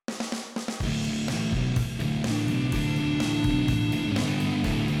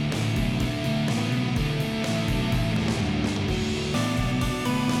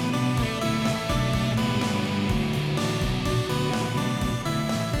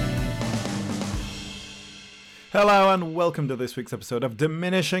Hello and welcome to this week's episode of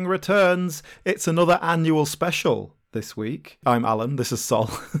Diminishing Returns. It's another annual special this week. I'm Alan, this is Sol.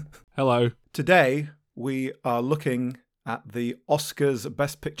 Hello. Today we are looking at the Oscars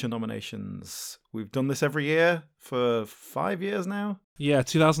Best Picture nominations. We've done this every year for 5 years now. Yeah,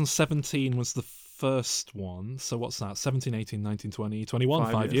 2017 was the first one. So what's that? 17, 18, 19, 20,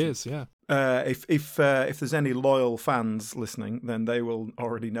 21, 5 years, yeah. If there's any loyal fans listening, then they will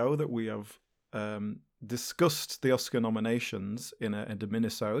already know that we have discussed the Oscar nominations in a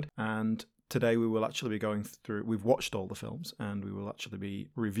Diminisode, and today we will actually be going through. We've watched all the films, and we will actually be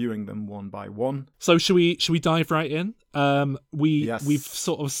reviewing them one by one. So should we dive right in? Yes. We've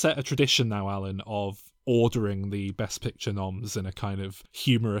sort of set a tradition now, Alan, of ordering the Best Picture noms in a kind of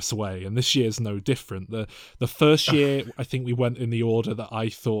humorous way, and this year's no different. The first year, I think we went in the order that I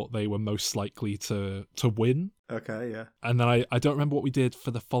thought they were most likely to win. Okay, yeah. And then I don't remember what we did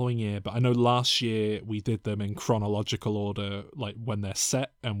for the following year, but I know last year we did them in chronological order, like when they're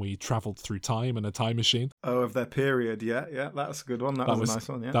set, and we travelled through time in a time machine. Oh, of their period, yeah, that's a good one. That was a nice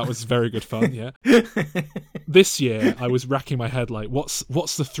one, yeah. That was very good fun, yeah. This year, I was racking my head like, what's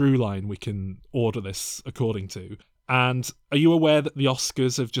the through line we can order this according to? And are you aware that the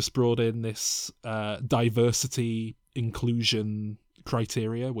Oscars have just brought in this diversity inclusion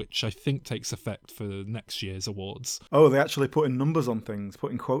criteria, which I think takes effect for next year's awards? Oh, they actually putting numbers on things,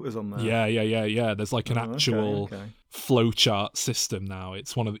 putting quotas on there. Yeah. There's like an actual flowchart system now.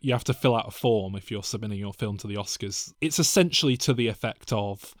 It's you have to fill out a form if you're submitting your film to the Oscars. It's essentially to the effect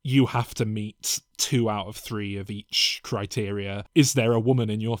of you have to meet 2 out of 3 of each criteria. Is there a woman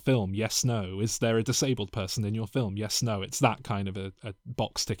in your film? Yes, no. Is there a disabled person in your film? Yes, no. It's that kind of a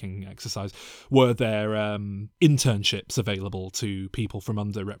box ticking exercise. Were there internships available to people from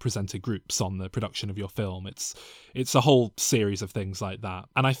underrepresented groups on the production of your film? It's a whole series of things like that.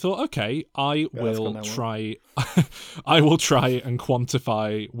 And I thought, okay, I will try and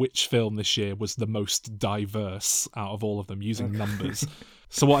quantify which film this year was the most diverse out of all of them using numbers.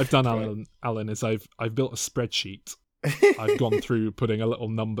 So what I've done, Alan, is I've built a spreadsheet. I've gone through putting a little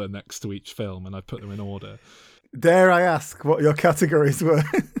number next to each film, and I've put them in order. Dare I ask what your categories were?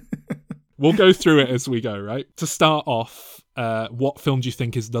 We'll go through it as we go, right? To start off, what film do you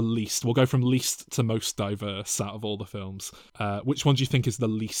think is the least? We'll go from least to most diverse out of all the films. Which one do you think is the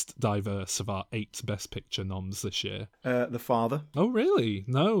least diverse of our 8 Best Picture noms this year? The Father. Oh, really?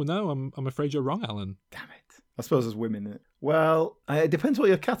 No, I'm afraid you're wrong, Alan. Damn it. I suppose there's women in it. Well, it depends what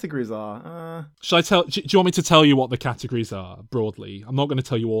your categories are. Shall I tell? Do you want me to tell you what the categories are broadly? I'm not going to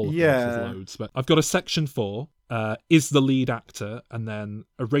tell you all of them. There's loads, but I've got a section for is the lead actor, and then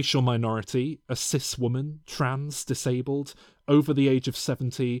a racial minority, a cis woman, trans, disabled, over the age of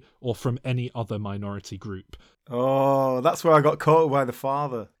 70, or from any other minority group. Oh, that's where I got caught by The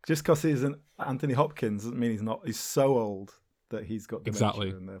Father. Just because he's an Anthony Hopkins doesn't mean he's not. He's so old that he's got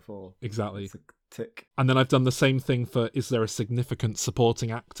dementia, and therefore exactly. It's a tick. And then I've done the same thing for is there a significant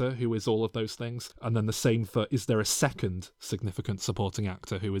supporting actor who is all of those things, and then the same for is there a second significant supporting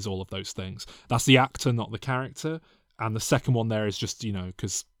actor who is all of those things. That's the actor, not the character. And the second one there is just,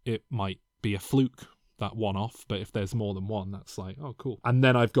 because it might be a fluke, that one off, but if there's more than one, that's like, oh, cool. And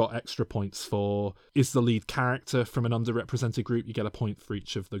then I've got extra points for is the lead character from an underrepresented group? You get a point for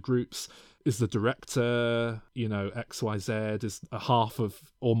each of the groups. Is the director, XYZ? Is a half of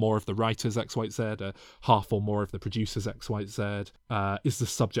or more of the writers XYZ? A half or more of the producers XYZ? Is the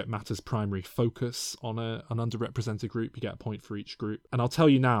subject matter's primary focus on an underrepresented group? You get a point for each group. And I'll tell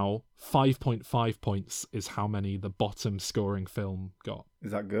you now, 5.5 points is how many the bottom scoring film got.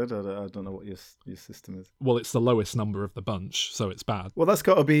 Is that good? I don't know what your system is. Well, it's the lowest number of the bunch, so it's bad. Well, that's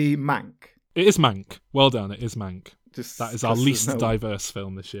got to be Mank. It is Mank. Well done, it is Mank. That is our least diverse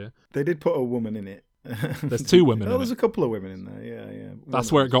film this year. They did put a woman in it. There's 2 women in it. There's a couple of women in there, yeah.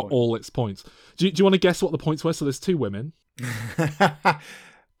 That's where it got all its points. Do you want to guess what the points were? So there's 2 women.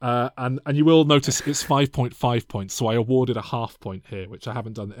 And you will notice it's 5.5 points, so I awarded a half point here, which I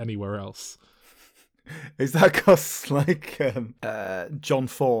haven't done anywhere else. Is that because, John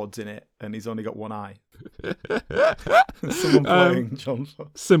Ford's in it, and he's only got one eye? Someone playing John Ford.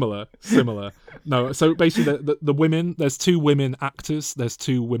 Similar. No, so basically the women, there's 2 women actors, there's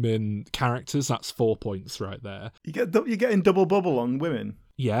 2 women characters, that's 4 points right there. You're getting double bubble on women?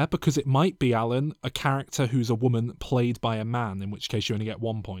 Yeah, because it might be, Alan, a character who's a woman played by a man, in which case you only get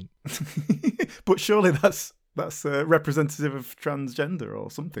 1 point. But surely that's representative of transgender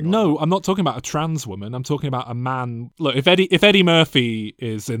or something. No, I'm not talking about a trans woman. I'm talking about a man. Look, if Eddie Murphy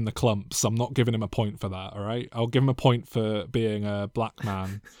is in the clumps, I'm not giving him a point for that, all right? I'll give him a point for being a black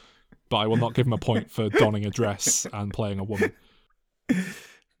man, but I will not give him a point for donning a dress and playing a woman.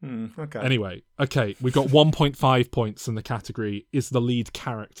 Okay. Anyway, okay, we've got 1.5 points in the category is the lead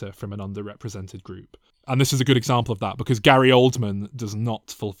character from an underrepresented group. And this is a good example of that because Gary Oldman does not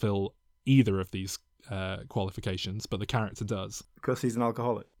fulfill either of these qualifications, but the character does. Because he's an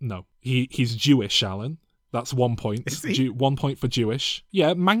alcoholic? No. He's Jewish, Alan. That's 1 point. Is he? 1 point for Jewish.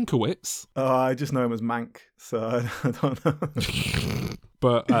 Yeah, Mankiewicz. Oh, I just know him as Mank, so I don't know.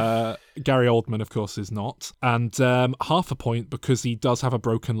 But Gary Oldman, of course, is not. And half a point because he does have a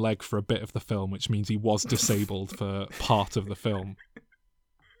broken leg for a bit of the film, which means he was disabled for part of the film.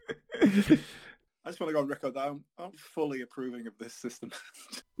 I just want to go on record that I'm fully approving of this system.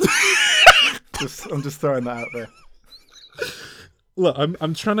 I'm just throwing that out there. Look,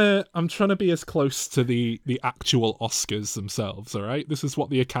 I'm trying to be as close to the actual Oscars themselves, all right? This is what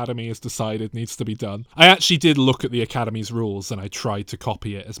the Academy has decided needs to be done. I actually did look at the Academy's rules and I tried to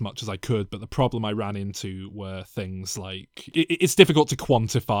copy it as much as I could, but the problem I ran into were things like it's difficult to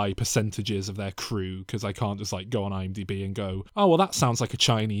quantify percentages of their crew because I can't just like go on IMDb and go, oh well, that sounds like a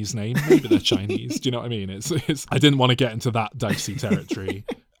Chinese name. Maybe they're Chinese. Do you know what I mean? It's I didn't want to get into that dicey territory.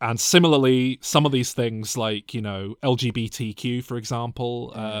 And similarly, some of these things like, you know, LGBTQ, for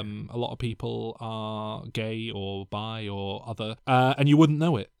example, a lot of people are gay or bi or other, and you wouldn't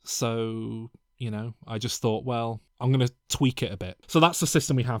know it. So, you know, I just thought, well, I'm going to tweak it a bit. So that's the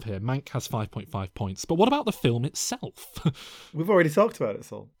system we have here. Mank has 5.5 points. But what about the film itself? We've already talked about it,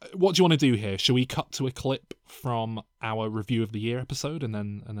 Sol. What do you want to do here? Shall we cut to a clip from our Review of the Year episode and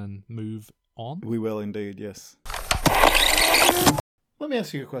then move on? We will indeed, yes. Let me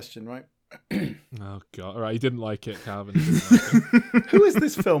ask you a question, right? Oh, God. All right, he didn't like it, Calvin. He didn't like it. Who is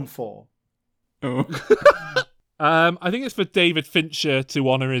this film for? Oh. I think it's for David Fincher to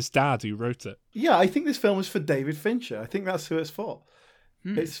honour his dad who wrote it. Yeah, I think this film is for David Fincher. I think that's who it's for.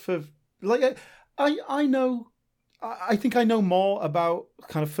 It's for... like I know... I think I know more about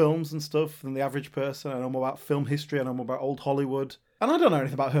kind of films and stuff than the average person. I know more about film history. I know more about old Hollywood. And I don't know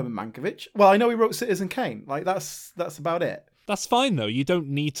anything about Herman Mankiewicz. Well, I know he wrote Citizen Kane. Like, that's about it. That's fine, though. You don't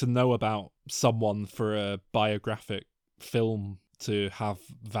need to know about someone for a biographic film to have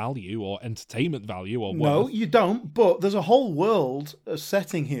value or entertainment value or whatever. No, you don't. But there's a whole world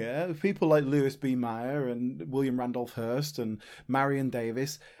setting here. People like Louis B. Mayer and William Randolph Hearst and Marion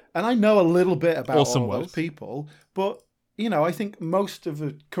Davis. And I know a little bit about Orson all Welles. those people. But, you know, I think most of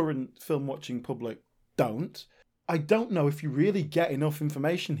the current film-watching public don't. I don't know if you really get enough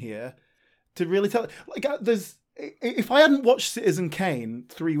information here to really tell... Like, if I hadn't watched Citizen Kane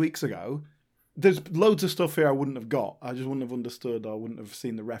 3 weeks ago, there's loads of stuff here I wouldn't have got. I just wouldn't have understood or wouldn't have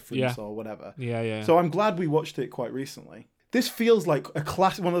seen the reference or whatever. Yeah. So I'm glad we watched it quite recently. This feels like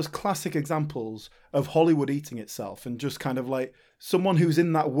one of those classic examples of Hollywood eating itself and just kind of like someone who's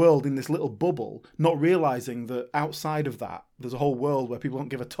in that world, in this little bubble, not realising that outside of that, there's a whole world where people don't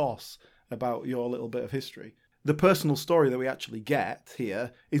give a toss about your little bit of history. The personal story that we actually get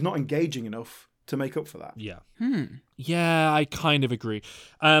here is not engaging enough to make up for that. Yeah. Yeah, I kind of agree.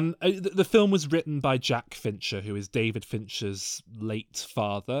 The film was written by Jack Fincher, who is David Fincher's late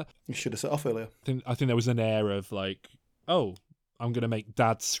father. You should have set off earlier. I think there was an air of like, oh, I'm going to make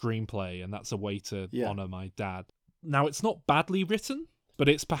Dad's screenplay, and that's a way to honour my dad. Now, it's not badly written, but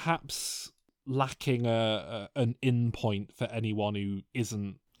it's perhaps lacking an in point for anyone who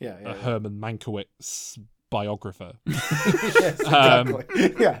isn't a Herman Mankiewicz biographer. Yes, exactly.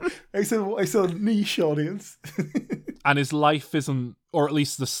 It's a niche audience. And his life isn't, or at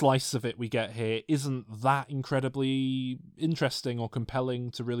least the slice of it we get here, isn't that incredibly interesting or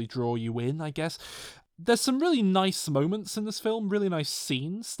compelling to really draw you in, I guess. There's some really nice moments in this film, really nice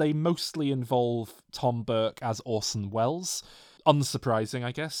scenes. They mostly involve Tom Burke as Orson Welles. Unsurprising,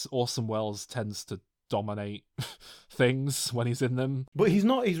 I guess. Orson Welles tends to dominate things when he's in them. But he's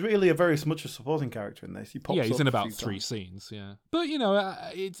not. He's really a very much a supporting character in this. He pops he's up in a about few 3 times. scenes, yeah. But, you know,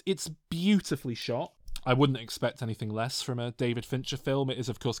 it's beautifully shot. I wouldn't expect anything less from a David Fincher film. It is,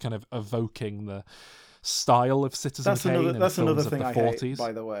 of course, kind of evoking the style of Citizen Kane. That's another thing of the I 40s. hate,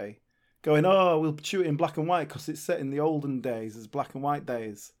 by the way. Going, we'll shoot it in black and white because it's set in the olden days. It's black and white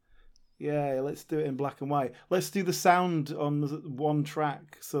days. Yeah, let's do it in black and white. Let's do the sound on one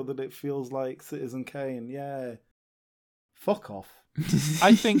track so that it feels like Citizen Kane. Yeah. Fuck off.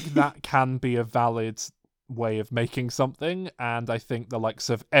 I think that can be a valid way of making something, and I think the likes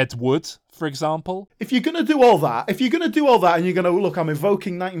of Ed Wood, for example. If you're going to do all that, and you're going to, look, I'm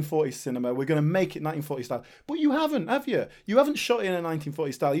evoking 1940s cinema, we're going to make it 1940s style. But you haven't, have you? You haven't shot it in a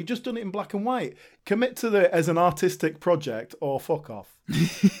 1940s style. You've just done it in black and white. Commit to it as an artistic project or fuck off.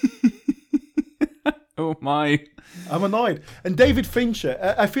 Oh my. I'm annoyed. And David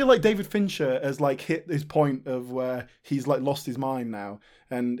Fincher, I feel like David Fincher has like hit his point of where he's like lost his mind now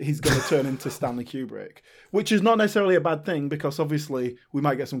and he's going to turn into Stanley Kubrick, which is not necessarily a bad thing because obviously we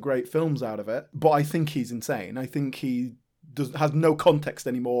might get some great films out of it, but I think he's insane. I think he has no context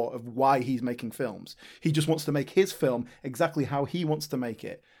anymore of why he's making films. He just wants to make his film exactly how he wants to make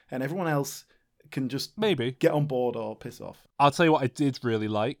it, and everyone else can just maybe get on board or piss off. I'll tell you what I did really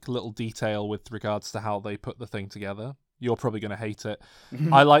like, little detail with regards to how they put the thing together. You're probably going to hate it.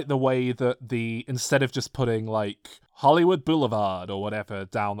 I like the way that instead of just putting like Hollywood Boulevard or whatever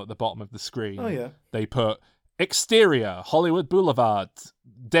down at the bottom of the screen, they put exterior Hollywood Boulevard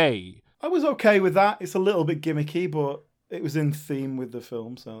day. I was okay with that. It's a little bit gimmicky, but it was in theme with the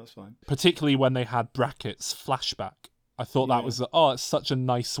film, so that's fine. Particularly when they had brackets flashback. I thought that was it's such a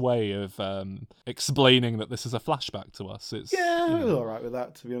nice way of explaining that this is a flashback to us. It's I was all right with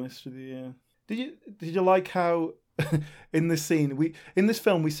that, to be honest with you. Yeah. Did you like how in this scene in this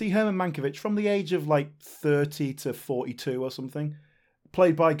film we see Herman Mankiewicz from the age of like 30 to 42 or something,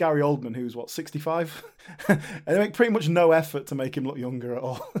 played by Gary Oldman, who's 65, and they make pretty much no effort to make him look younger at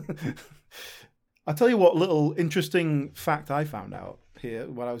all. I'll tell you what little interesting fact I found out here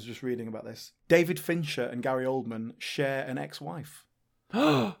when I was just reading about this. David Fincher and Gary Oldman share an ex-wife.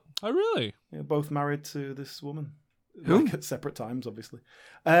 Oh, really? Yeah, both married to this woman. Who? Like at separate times, obviously.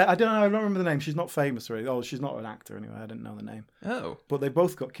 I don't know. I don't remember the name. She's not famous or anything. Oh, she's not an actor anyway. I didn't know the name. Oh. But they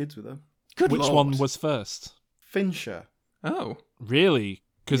both got kids with her. Good Which Lord. one was first? Fincher. Oh. Really?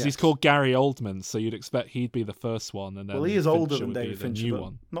 Because he's Yes. called Gary Oldman, so you'd expect he'd be the first one, and then Well, he is older Fincher than would be David the Fincher, new but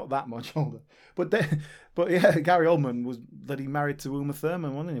one. not that much older. But yeah, Gary Oldman was that he married to Uma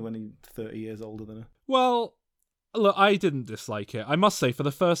Thurman, wasn't he, when he's 30 years older than her? Well, look, I didn't dislike it. I must say, for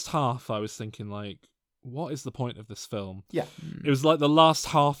the first half, I was thinking, like, what is the point of this film? Yeah. It was like the last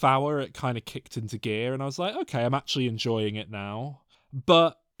half hour, it kind of kicked into gear, and I was like, okay, I'm actually enjoying it now.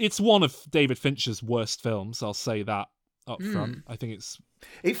 But it's one of David Fincher's worst films, I'll say that up front. I think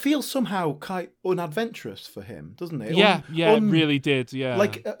It feels somehow quite unadventurous for him, doesn't it? it really did, yeah.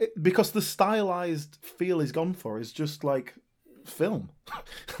 Like, because the stylized feel he's gone for is just like film.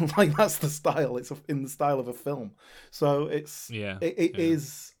 Like, that's the style. It's in the style of a film. So it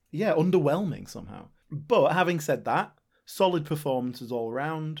is underwhelming somehow. But having said that, solid performances all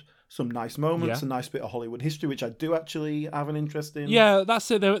around. Some nice moments, a nice bit of Hollywood history, which I do actually have an interest in. Yeah,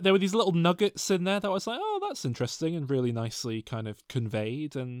 that's it. There were these little nuggets in there that I was like, oh, that's interesting and really nicely kind of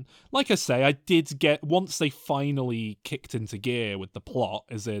conveyed. And like I say, I did get, once they finally kicked into gear with the plot,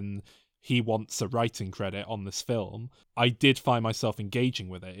 as in he wants a writing credit on this film, I did find myself engaging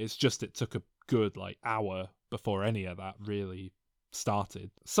with it. It's just it took a good hour before any of that really started.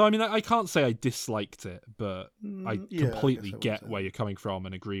 So I mean, I can't say I disliked it, but I completely get where you're coming from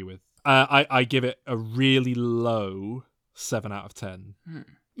and agree with. I give it a really low 7 out of 10.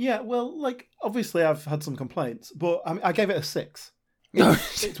 Yeah, well, like, obviously I've had some complaints, but I gave it a 6.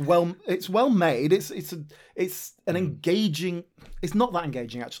 It's well made. It's an engaging. It's not that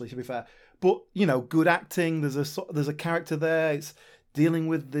engaging, actually, to be fair. But good acting. There's a character there. It's dealing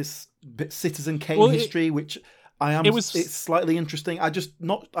with this Citizen Kane history, which it's slightly interesting. I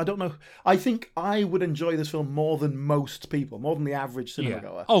don't know. I think I would enjoy this film more than most people, more than the average cinema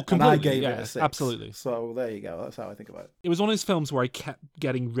goer. Oh, completely. And I gave it a 6. Absolutely. So there you go. That's how I think about it. It was one of those films where I kept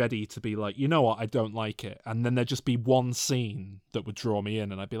getting ready to be like, you know what, I don't like it. And then there'd just be one scene that would draw me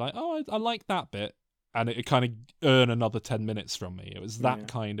in and I'd be like, oh, I like that bit. And it kind of earn another 10 minutes from me. It was that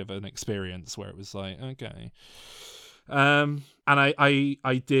kind of an experience where it was like, okay. And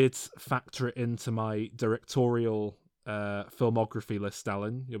I did factor it into my directorial filmography list,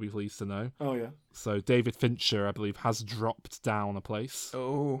 Alan. You'll be pleased to know. Oh, yeah. So David Fincher, I believe, has dropped down a place.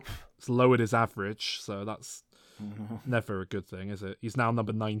 Oh. It's lowered his average, so that's never a good thing, is it? He's now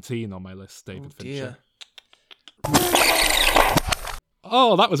number 19 on my list, David Fincher.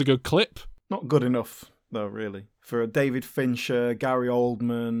 Oh, that was a good clip. Not good enough, though, really. For a David Fincher, Gary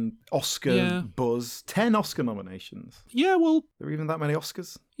Oldman, Oscar buzz. 10 Oscar nominations. Yeah, well... There are even that many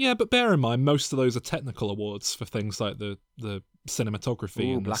Oscars? Yeah, but bear in mind, most of those are technical awards for things like the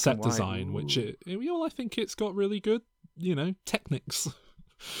cinematography and the set design, which, I think it's got really good, techniques.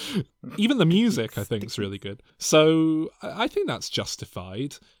 Even the music, I think, is really good. So I think that's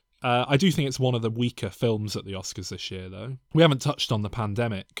justified. I do think it's one of the weaker films at the Oscars this year, though. We haven't touched on the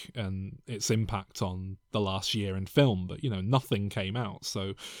pandemic and its impact on the last year in film, but, nothing came out.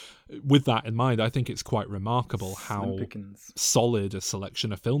 So with that in mind, I think it's quite remarkable how solid a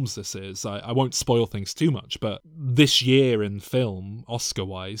selection of films this is. I won't spoil things too much, but this year in film,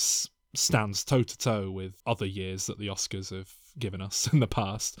 Oscar-wise, stands toe-to-toe with other years that the Oscars have given us in the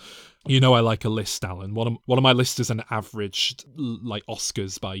past. You know I like a list, Alan. One of my lists is an averaged, like,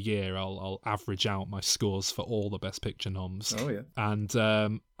 Oscars by year. I'll average out my scores for all the Best Picture noms. Oh, yeah.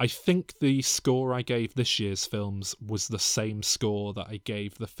 And I think the score I gave this year's films was the same score that I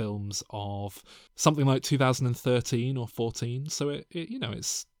gave the films of something like 2013 or 14. So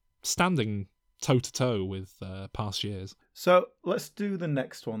it's standing toe-to-toe with past years. So let's do the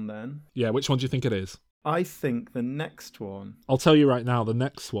next one then. Yeah, which one do you think it is? I think the next one... I'll tell you right now, the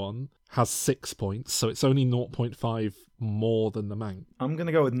next one has 6 points, so it's only 0.5 more than The Mank. I'm going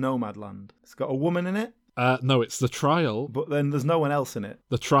to go with Nomadland. It's got a woman in it. No, it's The Trial. But then there's no one else in it.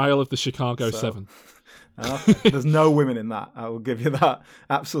 The Trial of the Chicago 7. Okay. There's no women in that. I will give you that.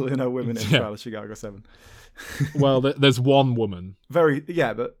 Absolutely no women in Trial of Chicago 7. Well, there's one woman. But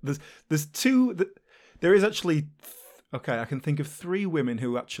there's two... There is actually... Okay, I can think of 3 women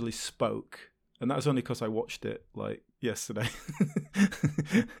who actually spoke. And that was only because I watched it, like, yesterday.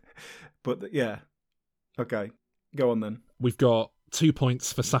 But, yeah. Okay, go on then. We've got 2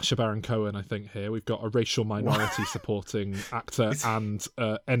 points for Sacha Baron Cohen, I think, here. We've got a racial minority supporting actor and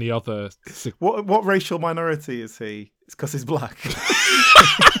any other... What racial minority is he? It's because he's black.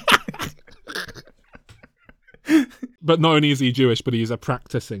 But not only is he Jewish, but he's a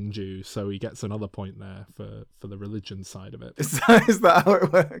practicing Jew, so he gets another point there for the religion side of it. Is that how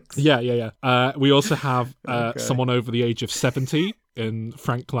it works? Yeah. We also have someone over the age of 70 in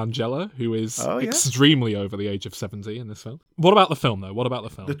Frank Langella, who is extremely over the age of 70 in this film. What about the film, though?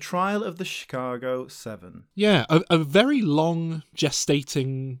 The Trial of the Chicago 7. Yeah, a very long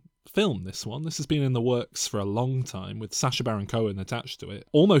gestating film, this one. This has been in the works for a long time with Sacha Baron Cohen attached to it.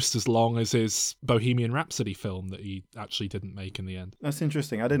 Almost as long as his Bohemian Rhapsody film that he actually didn't make in the end. That's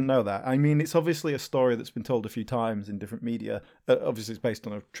interesting. I didn't know that. I mean, it's obviously a story that's been told a few times in different media. Obviously, it's based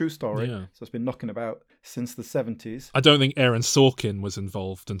on a true story, so it's been knocking about since the 70s. I don't think Aaron Sorkin was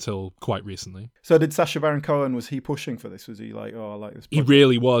involved until quite recently. So did Sacha Baron Cohen, was he pushing for this? Was he like, oh, I like this project? He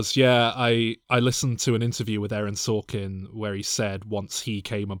really was, yeah. I listened to an interview with Aaron Sorkin where he said once he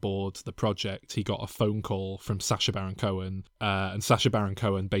came aboard the project, he got a phone call from Sacha Baron Cohen, and Sacha Baron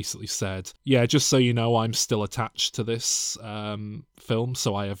Cohen basically said, yeah, just so you know, I'm still attached to this film,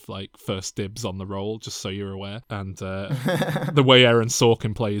 so I have like first dibs on the role, just so you're aware. And the way Aaron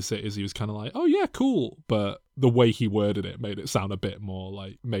Sorkin plays it is he was kind of like, oh yeah, cool, but the way he worded it made it sound a bit more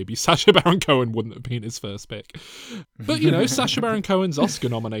like maybe Sacha Baron Cohen wouldn't have been his first pick. But, you know, Sacha Baron Cohen's Oscar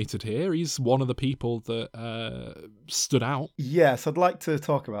nominated here. He's one of the people that stood out. Yes, I'd like to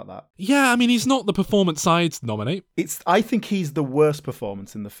talk about that. Yeah, I mean, he's not the performance side nominate. I think he's the worst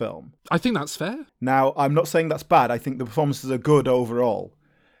performance in the film. I think that's fair. Now, I'm not saying that's bad. I think the performances are good overall.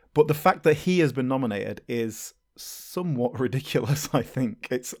 But the fact that he has been nominated is somewhat ridiculous, I think.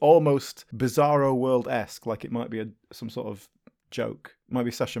 It's almost Bizarro World-esque, like it might be some sort of joke. It might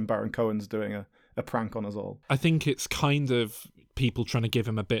be Sacha Baron Cohen's doing a prank on us all. I think it's kind of people trying to give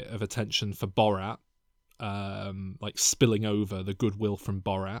him a bit of attention for Borat, like spilling over the goodwill from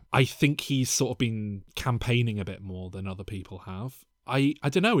Borat. I think he's sort of been campaigning a bit more than other people have. I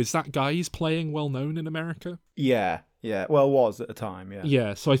don't know, is that guy he's playing well known in America? Yeah. Well, was at the time, yeah.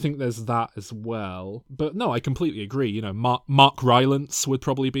 Yeah, so I think there's that as well. But no, I completely agree. You know, Mark Rylance would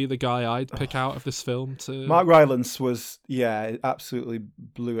probably be the guy I'd pick out of this film. Mark Rylance was, absolutely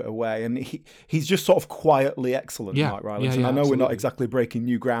blew it away. And he's just sort of quietly excellent, Mark Rylance. And I know absolutely. We're not exactly breaking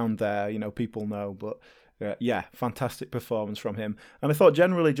new ground there, you know, people know, but... fantastic performance from him. And I thought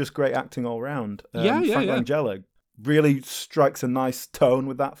generally just great acting all round. Frank Langella really strikes a nice tone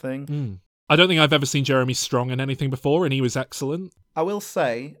with that thing. I don't think I've ever seen Jeremy Strong in anything before, and he was excellent. I will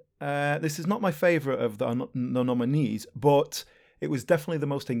say, this is not my favourite of the nominees, but it was definitely the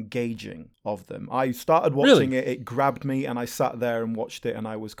most engaging of them. I started watching it grabbed me, and I sat there and watched it, and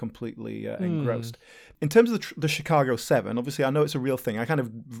I was completely engrossed. In terms of the Chicago 7, obviously I know it's a real thing. I kind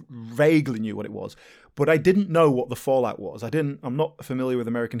of vaguely knew what it was, but I didn't know what the fallout was. I'm not familiar with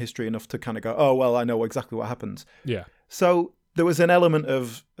American history enough to kind of go, oh, well, I know exactly what happens. Yeah. So there was an element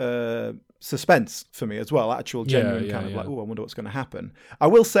of suspense for me as well, actual genuine like, oh, I wonder what's going to happen. I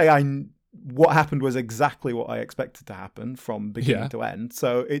will say what happened was exactly what I expected to happen from beginning to end.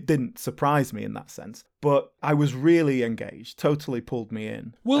 So it didn't surprise me in that sense. But I was really engaged, totally pulled me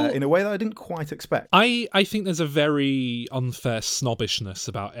in a way that I didn't quite expect. I think there's a very unfair snobbishness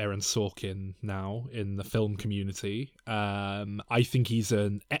about Aaron Sorkin now in the film community. I think he's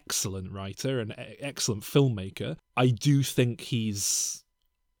an excellent writer, an excellent filmmaker. I do think he's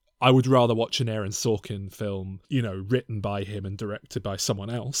I would rather watch an Aaron Sorkin film, written by him and directed by someone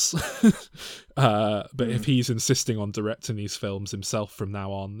else. But if he's insisting on directing these films himself from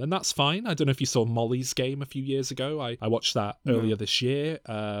now on, then that's fine. I don't know if you saw Molly's Game a few years ago. I watched that earlier this year,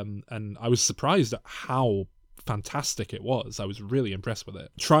 and I was surprised at how fantastic it was. I was really impressed with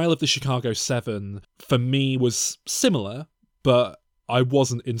it. Trial of the Chicago 7 for me was similar, but I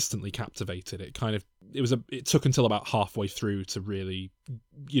wasn't instantly captivated. It took until about halfway through to really,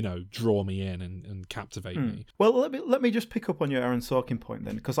 draw me in and captivate me. Well, let me just pick up on your Aaron Sorkin point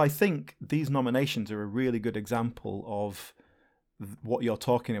then, because I think these nominations are a really good example of what you're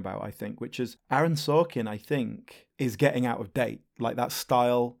talking about, I think, which is Aaron Sorkin, I think, is getting out of date. Like, that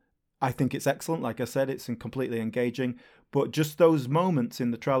style, I think it's excellent. Like I said, it's completely engaging. But just those moments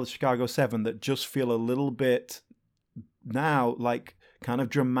in the Trial of Chicago 7 that just feel a little bit now like kind of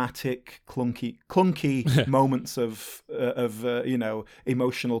dramatic, clunky moments of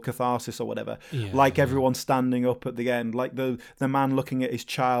emotional catharsis or whatever. Like everyone standing up at the end, like the man looking at his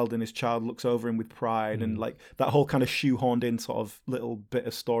child and his child looks over him with pride, and like that whole kind of shoehorned in sort of little bit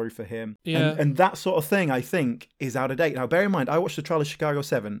of story for him. And that sort of thing, I think, is out of date. Now, bear in mind, I watched the Trial of Chicago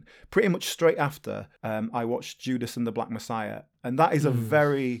 7 pretty much straight after I watched Judas and the Black Messiah. And that is a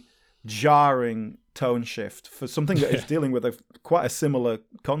very jarring tone shift for something that is dealing with quite a similar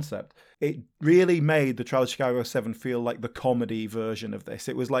concept. It really made the Trial of Chicago 7 feel like the comedy version of this.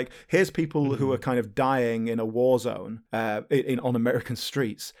 It was like, here's people who are kind of dying in a war zone on American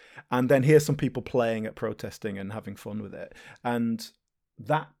streets, and then here's some people playing at protesting and having fun with it. And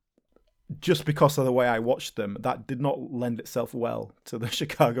that, just because of the way I watched them, that did not lend itself well to the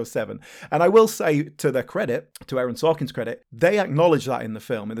Chicago 7. And I will say, to their credit, to Aaron Sorkin's credit, they acknowledge that in the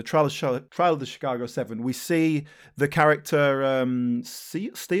film. In the Trial of the Chicago 7, we see the character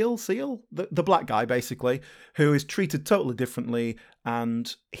Steele, the black guy, basically, who is treated totally differently.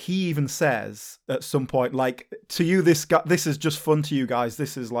 And he even says at some point, like, to you, this is just fun to you guys.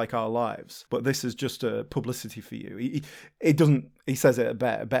 This is like our lives, but this is just a publicity for you. He says it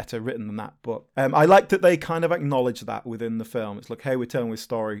better written than that. But I like that they kind of acknowledge that within the film. It's like, hey, we're telling this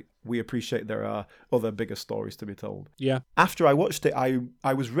story. We appreciate there are other bigger stories to be told. Yeah. After I watched it,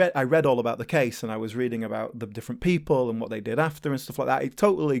 I read all about the case, and I was reading about the different people and what they did after and stuff like that. It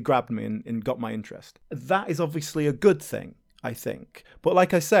totally grabbed me and got my interest. That is obviously a good thing, I think. But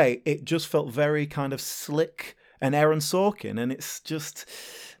like I say, it just felt very kind of slick and Aaron Sorkin, and it's just...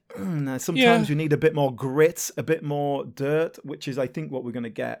 sometimes you need a bit more grit, a bit more dirt, which is, I think, what we're going to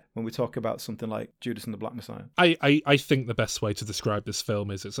get when we talk about something like Judas and the Black Messiah. I think the best way to describe this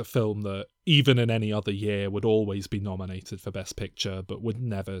film is it's a film that, even in any other year, would always be nominated for Best Picture, but would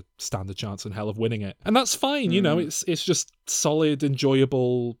never stand a chance in hell of winning it. And that's fine, it's just solid,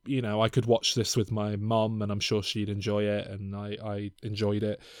 enjoyable. I could watch this with my mum, and I'm sure she'd enjoy it, and I enjoyed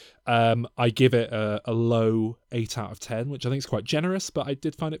it. I give it a low 8 out of 10, which I think is quite generous, but I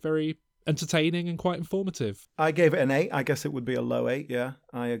did find it very entertaining and quite informative. I gave it an 8. I guess it would be a low 8, yeah.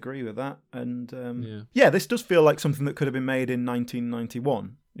 I agree with that. And this does feel like something that could have been made in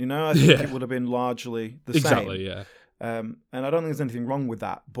 1991. I think it would have been largely the same. Exactly, yeah. And I don't think there's anything wrong with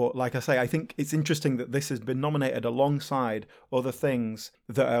that. But like I say, I think it's interesting that this has been nominated alongside other things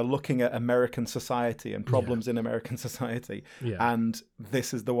that are looking at American society and problems in American society. Yeah. And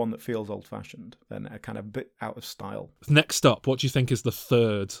this is the one that feels old-fashioned and a kind of bit out of style. Next up, what do you think is the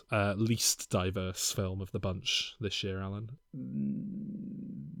third least diverse film of the bunch this year, Alan?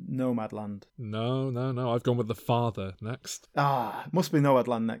 Nomadland. No. I've gone with The Father next. Must be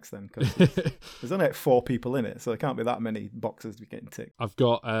Nomadland next then, because there's only 4 people in it, so there can't be that many boxes to be getting ticked. I've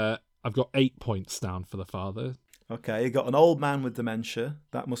got 8 points down for The Father. Okay, you got an old man with dementia.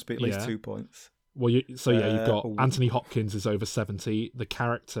 That must be at least 2 points. Well, you've got Anthony Hopkins is over 70. The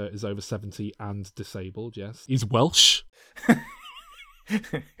character is over 70 and disabled. Yes, he's Welsh.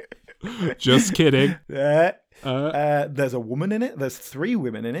 Just kidding. There's a woman in it. There's 3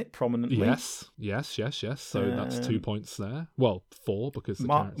 women in it, prominently. Yes. So that's 2 points there. Well, 4 because the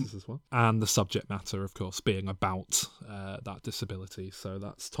characters as well. And the subject matter, of course, being about that disability. So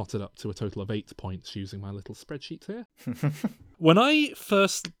that's totted up to a total of 8 points using my little spreadsheet here. When I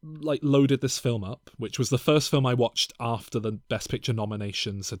first loaded this film up, which was the first film I watched after the Best Picture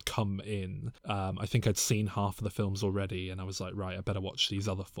nominations had come in, I think I'd seen half of the films already, and I was like, right, I better watch these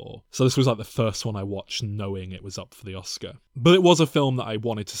other 4. So this was the first one I watched knowing it was up for the Oscar. But it was a film that I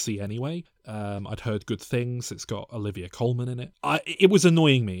wanted to see anyway. I'd heard good things. It's got Olivia Colman in it. It was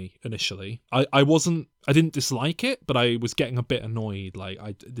annoying me initially. I didn't dislike it, but I was getting a bit annoyed.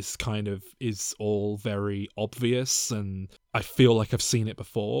 This kind of is all very obvious, and I feel like I've seen it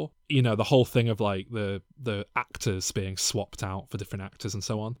before. You know, the whole thing of like the actors being swapped out for different actors and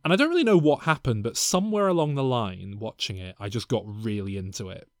so on. And I don't really know what happened, but somewhere along the line, watching it, I just got really into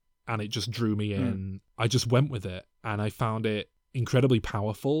it. And it just drew me in. I just went with it, and I found it incredibly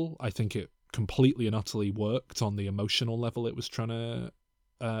powerful. I think it completely and utterly worked on the emotional level it was trying to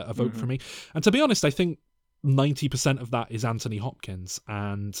evoke from me. And to be honest, I think 90% of that is Anthony Hopkins,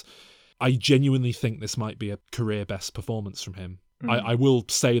 and I genuinely think this might be a career best performance from him. I will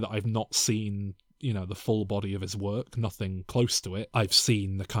say that I've not seen, you know, the full body of his work, nothing close to it. I've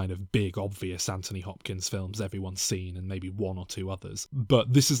seen the kind of big, obvious Anthony Hopkins films everyone's seen, and maybe one or two others.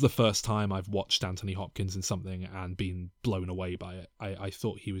 But this is the first time I've watched Anthony Hopkins in something and been blown away by it. I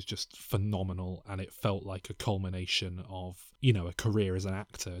thought he was just phenomenal, and it felt like a culmination of, you know, a career as an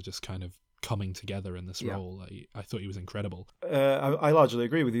actor just kind of coming together in this role. I thought he was incredible. I largely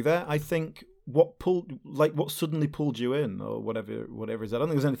agree with you there. I think what suddenly pulled you in, or whatever is. I don't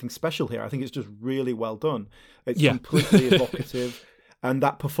think there's anything special here. I think it's just really well done. It's completely evocative, and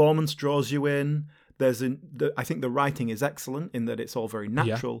that performance draws you in. I think the writing is excellent in that it's all very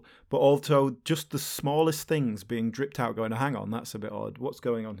natural, but also just the smallest things being dripped out going, hang on, that's a bit odd. What's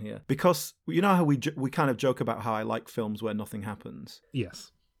going on here? Because you know how we kind of joke about how I like films where nothing happens?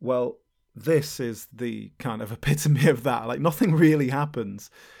 Yes. Well, this is the kind of epitome of that. Like, nothing really happens,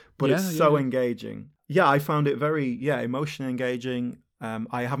 but it's so engaging. Yeah, I found it very, emotionally engaging.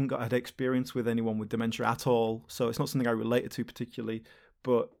 I haven't had experience with anyone with dementia at all, so it's not something I related to particularly,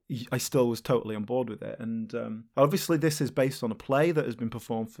 but I still was totally on board with it. And obviously this is based on a play that has been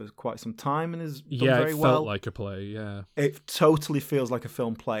performed for quite some time and is done very well. Yeah, it felt like a play, yeah. It totally feels like a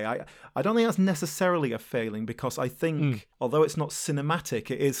film play. I don't think that's necessarily a failing, because I think, although it's not cinematic,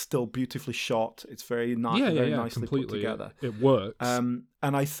 it is still beautifully shot. It's very nicely completely put together. It works.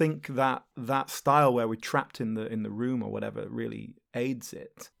 And I think that style where we're trapped in the room or whatever really aids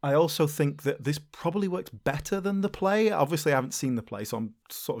it. I also think that this probably works better than the play. Obviously, I haven't seen the play, so I'm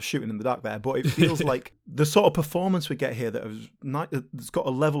sort of shooting in the dark there, but it feels like the sort of performance we get here that's got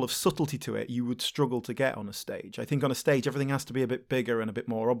a level of subtlety to it you would struggle to get on a stage. I think on a stage, everything has to be a bit bigger and a bit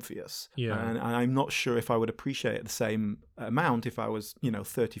more obvious. Yeah. And I'm not sure if I would appreciate it the same amount if I was,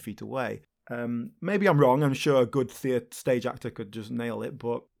 30 feet away. Maybe I'm wrong. I'm sure a good stage actor could just nail it,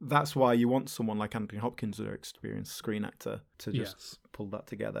 but that's why you want someone like Anthony Hopkins, an experienced screen actor, to just pull that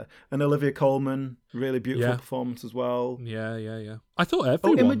together. And Olivia Colman, really beautiful performance as well. Yeah. I thought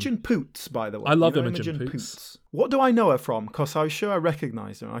everyone... Oh, Imogen Poots, by the way. I love Imogen Poots. What do I know her from? Because I'm sure I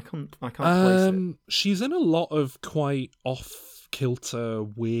recognise her. I can't place it. She's in a lot of quite off-kilter,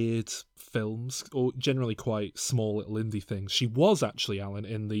 weird films, or generally quite small little indie things. She was actually, Alan,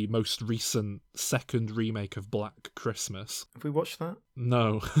 in the most recent second remake of Black Christmas. Have we watched that?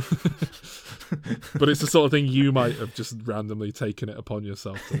 No. But it's the sort of thing you might have just randomly taken it upon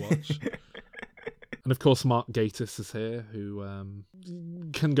yourself to watch. And of course Mark Gatiss is here, who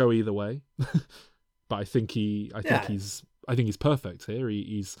can go either way. But I think he's perfect here.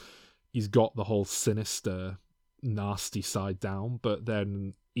 He's got the whole sinister, nasty side down, but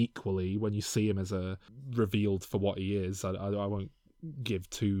then equally, when you see him as a revealed for what he is, I won't give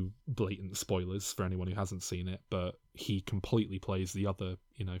too blatant spoilers for anyone who hasn't seen it, but he completely plays the other,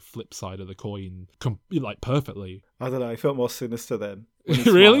 flip side of the coin, perfectly. I don't know. I felt more sinister then.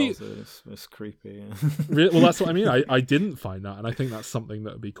 Really? It's creepy. Yeah. Really? Well, that's what I mean. I didn't find that, and I think that's something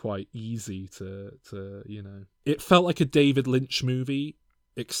that would be quite easy to. It felt like a David Lynch movie,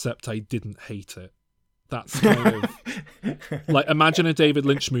 except I didn't hate it. That's kind of like, imagine a David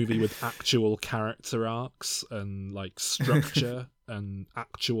Lynch movie with actual character arcs and like structure and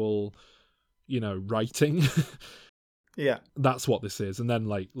actual, writing. Yeah, that's what this is. And then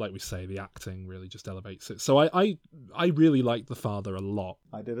like we say, the acting really just elevates it. So I really liked The Father a lot.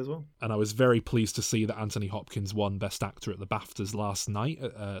 I did as well. And I was very pleased to see that Anthony Hopkins won Best Actor at the BAFTAs last night.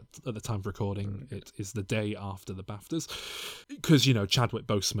 At the time of recording, it is the day after the BAFTAs. Because, Chadwick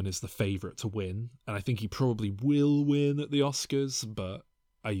Boseman is the favourite to win. And I think he probably will win at the Oscars, but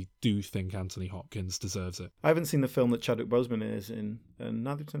I do think Anthony Hopkins deserves it. I haven't seen the film that Chadwick Boseman is in, and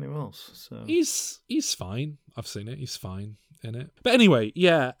neither does anyone else. So he's fine. I've seen it. He's fine in it. But anyway,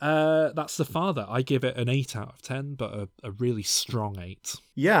 that's The Father. I give it an 8 out of 10, but a really strong 8.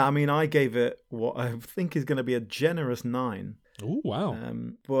 Yeah, I mean, I gave it what I think is going to be a generous 9. Oh, wow.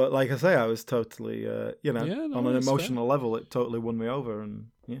 But like I say, I was totally, on an emotional level, it totally won me over, and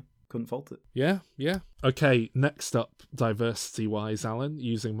couldn't fault it. Yeah. Okay, next up, diversity-wise, Alan,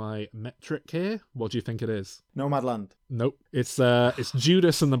 using my metric here, what do you think it is? Nomadland. Nope. It's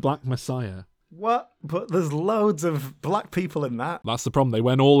Judas and the Black Messiah. What? But there's loads of black people in that. That's the problem. They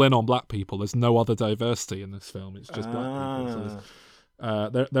went all in on black people. There's no other diversity in this film. It's just black people.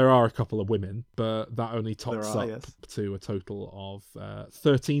 So there are a couple of women, but that only tops up to a total of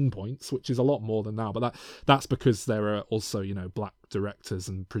 13 points, which is a lot more than now. But that's because there are also, black directors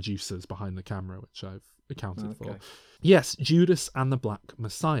and producers behind the camera, which I've accounted for. Yes, Judas and the Black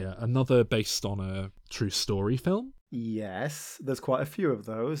Messiah, another based on a true story film. Yes, there's quite a few of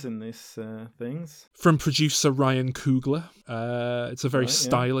those in these things. From producer Ryan Coogler. It's a very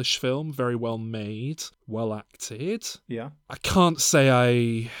stylish film, very well made, well acted. Yeah. I can't say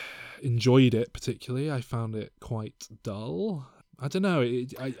I enjoyed it particularly. I found it quite dull. I don't know.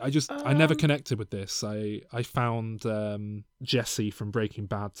 I never connected with this. I found Jesse from Breaking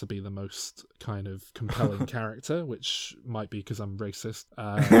Bad to be the most kind of compelling character, which might be because I'm racist.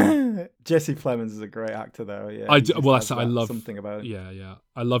 Jesse Plemons is a great actor, though. Yeah, I love something about it. Yeah.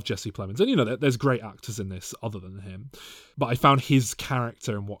 I love Jesse Plemons, and there's great actors in this other than him. But I found his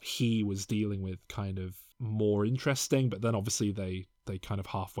character and what he was dealing with kind of more interesting. But then obviously they kind of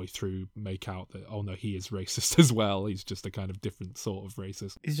halfway through make out that, oh no, he is racist as well. He's just a kind of different sort of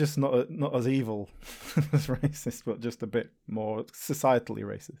racist. He's just not as evil as racist, but just a bit more societally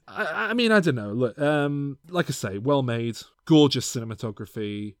racist. I mean, I don't know. Look, like I say, well made, gorgeous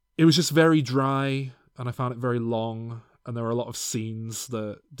cinematography. It was just very dry, and I found it very long. And there were a lot of scenes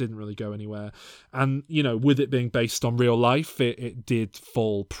that didn't really go anywhere. And, with it being based on real life, it did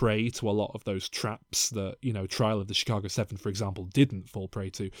fall prey to a lot of those traps that, Trial of the Chicago 7, for example, didn't fall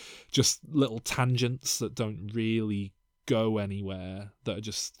prey to. Just little tangents that don't really go anywhere, that are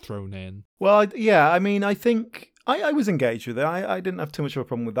just thrown in. Well, I mean, I think I was engaged with it. I didn't have too much of a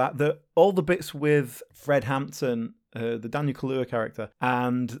problem with that. All the bits with Fred Hampton, the Daniel Kaluuya character,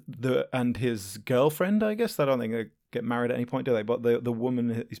 and his girlfriend, I guess. I don't think they get married at any point, do they? But the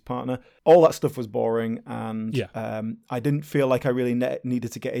woman, his partner, all that stuff was boring, and I didn't feel like I really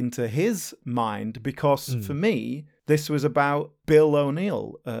needed to get into his mind, because for me, this was about Bill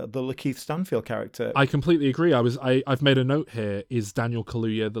O'Neill, the Lakeith Stanfield character. I completely agree. I've made a note here: is Daniel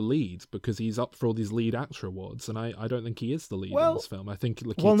Kaluuya the lead? Because he's up for all these lead actor awards, and I don't think he is the lead in this film. I think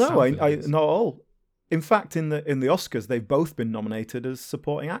Lakeith Stanfield is. Not all. In fact, in the Oscars, they've both been nominated as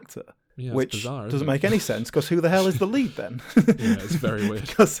supporting actor. Yeah, which bizarre, doesn't make any sense, because who the hell is the lead then? Yeah, it's very weird.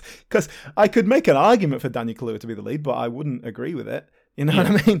 Because I could make an argument for Daniel Kaluuya to be the lead, but I wouldn't agree with it. You know what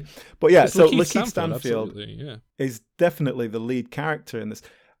I mean? But yeah, so Lakeith Stanfield is definitely the lead character in this.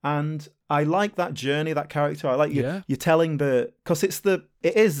 And I like that journey, that character. I like you're telling because it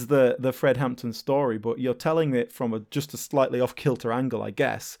is the Fred Hampton story, but you're telling it from just a slightly off kilter angle, I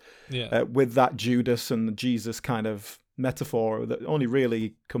guess. Yeah. With that Judas and Jesus kind of metaphor that only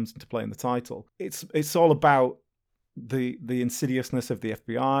really comes into play in the title. It's all about the insidiousness of the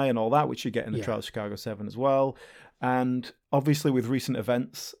FBI and all that, which you get in the Trial of Chicago 7 as well. And obviously with recent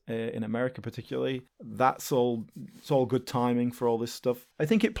events in America particularly, it's all good timing for all this stuff. I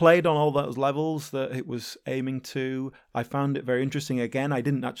think it played on all those levels that it was aiming to. I found it very interesting. Again, I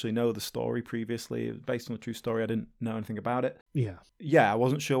didn't actually know the story previously. It was based on a true story. I didn't know anything about it. Yeah, I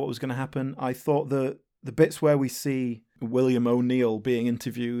wasn't sure what was going to happen. I thought the bits where we see William O'Neill being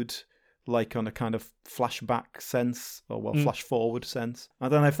interviewed, like on a kind of flashback sense, or flash forward sense, I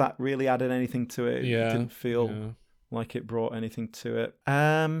don't know if that really added anything to it. It didn't feel like it brought anything to it.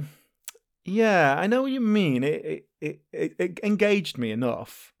 Yeah, I know what you mean. It engaged me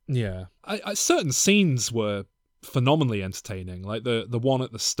enough. Yeah, certain scenes were phenomenally entertaining, like the one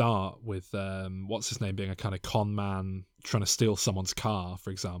at the start with what's his name being a kind of con man trying to steal someone's car,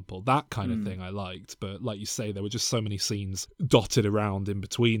 for example. That kind of thing I liked, but like you say, there were just so many scenes dotted around in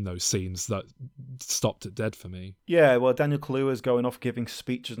between those scenes that stopped it dead for me. Yeah, well, Daniel Kaluuya's going off giving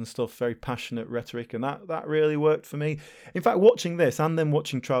speeches and stuff, very passionate rhetoric, and that really worked for me. In fact, watching this and then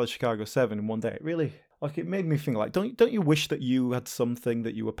watching Trial of Chicago 7 in one day, it really, like, it made me think, like, don't you wish that you had something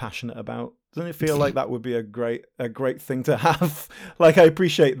that you were passionate about? Doesn't it feel like that would be a great thing to have? Like, I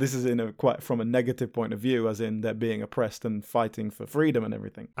appreciate this is quite from a negative point of view, as in they're being oppressed and fighting for freedom and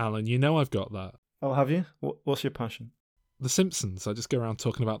everything. Alan, I've got that. Oh, have you? What's your passion? The Simpsons. I just go around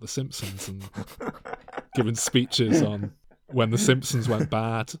talking about The Simpsons and giving speeches on when The Simpsons went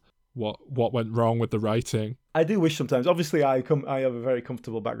bad, what went wrong with the writing. I do wish sometimes. Obviously, I have a very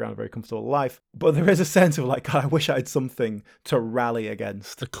comfortable background, a very comfortable life, but there is a sense of like, God, I wish I had something to rally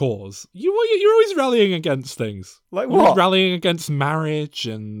against. A cause. You're always rallying against things. Like what? Always rallying against marriage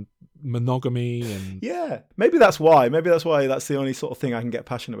and monogamy and. Yeah, maybe that's why. That's the only sort of thing I can get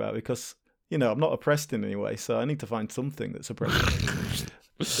passionate about, because I'm not oppressed in any way, so I need to find something that's oppressing.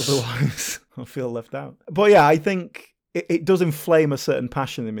 Otherwise, I'll feel left out. But yeah, I think it does inflame a certain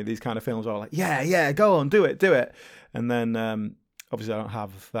passion in me. These kind of films are like, yeah, go on, do it. And then obviously I don't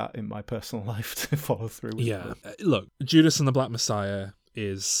have that in my personal life to follow through with. Yeah. Look, Judas and the Black Messiah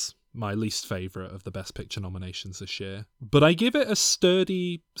is my least favourite of the Best Picture nominations this year. But I give it a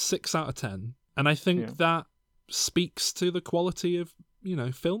sturdy 6 out of 10. And I think that speaks to the quality of,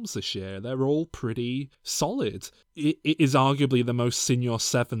 films this year. They're all pretty solid. It is arguably the most Senior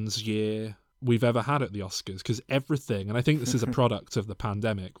Sevens year we've ever had at the Oscars, because everything, and I think this is a product of the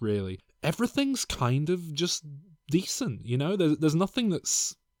pandemic, really, everything's kind of just decent. There's nothing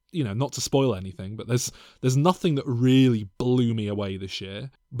that's, not to spoil anything, but there's nothing that really blew me away this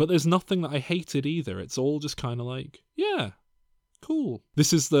year, but there's nothing that I hated either. It's all just kind of like, yeah, cool.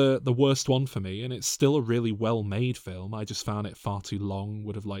 This is the worst one for me, and it's still a really well-made film. I just found it far too long.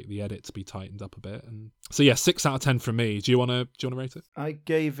 Would have liked the edit to be tightened up a bit. And so yeah, 6 out of 10 from me. Do you want to rate it? I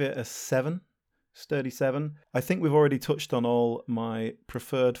gave it a 7. Sturdy 7. I think we've already touched on all my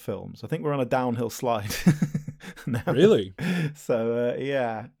preferred films. I think we're on a downhill slide now. Really? So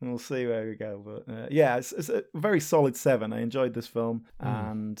yeah, we'll see where we go. But yeah, it's a very solid 7. I enjoyed this film,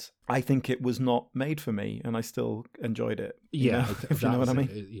 and I think it was not made for me, and I still enjoyed it. If you know what I mean.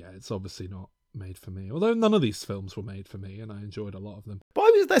 It's obviously not made for me, although none of these films were made for me, and I enjoyed a lot of them.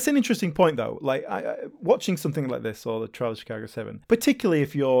 But that's an interesting point, though. Like, watching something like this, or the Trial of Chicago 7, particularly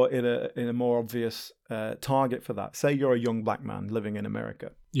if you're in a more obvious target for that. Say you're a young black man living in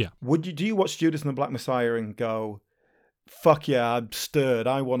America. Yeah. Do you watch Judas and the Black Messiah and go, fuck yeah, I'm stirred,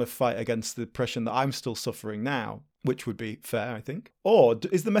 I want to fight against the oppression that I'm still suffering now, which would be fair, I think? Or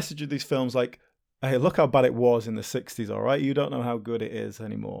is the message of these films like, hey, look how bad it was in the 60s, all right? You don't know how good it is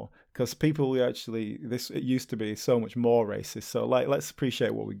anymore. Because people it used to be so much more racist. So, like, let's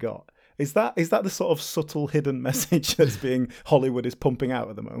appreciate what we got. Is that the sort of subtle hidden message that's Hollywood is pumping out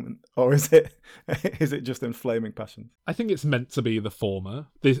at the moment? Or is it just inflaming passion? I think it's meant to be the former.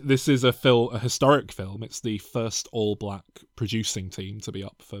 This is a historic film. It's the first all-black producing team to be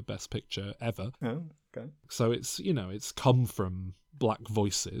up for Best Picture ever. Oh, okay. So it's come from black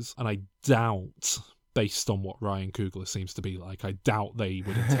voices, and I doubt, based on what Ryan Coogler seems to be like, I doubt they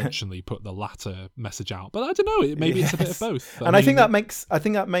would intentionally put the latter message out. But I don't know. Maybe it's a bit of both. I think that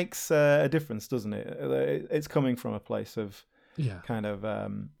makes a difference, doesn't it? It's coming from a place of kind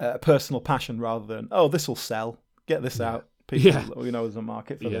of personal passion rather than, oh, this will sell. Get this out. People, there's a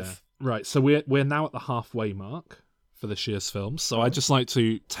market for this. Right. So we're now at the halfway mark for this year's films. So I'd just like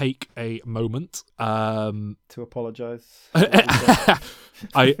to take a moment to apologise.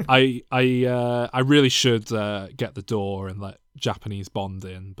 I really should get the door and let Japanese Bond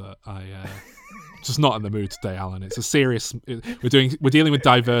in, but I just not in the mood today, Alan. It's a serious. We're dealing with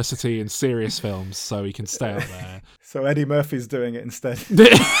diversity in serious films, so we can stay out there. So Eddie Murphy's doing it instead.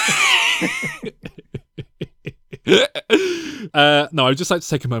 No, I'd just like to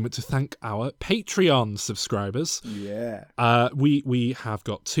take a moment to thank our Patreon subscribers. Yeah. We have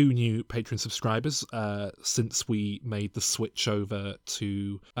got 2 new Patreon subscribers since we made the switch over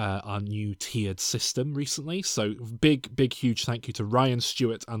to our new tiered system recently. So big, huge thank you to Ryan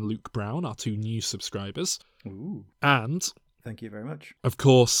Stewart and Luke Brown, our 2 new subscribers. Ooh. And thank you very much. Of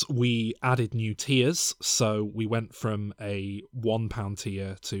course, we added new tiers, so we went from a £1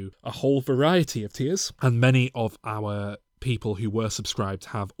 tier to a whole variety of tiers, and many of our people who were subscribed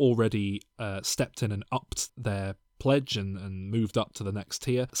have already stepped in and upped their pledge and moved up to the next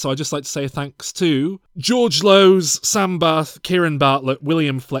tier. So I'd just like to say thanks to George Lowes, Sam Bath, Kieran Bartlett,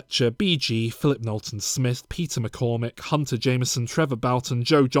 William Fletcher, BG, Philip Knowlton-Smith, Peter McCormick, Hunter Jameson, Trevor Boughton,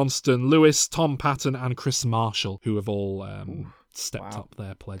 Joe Johnston, Lewis, Tom Patton, and Chris Marshall, who have all stepped up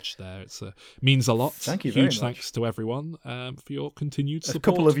their pledge there. It means a lot. Thank you very much. Huge thanks to everyone for your continued support. A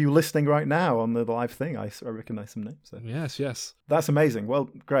couple of you listening right now on the live thing, I recognise some names. So. Yes. That's amazing. Well,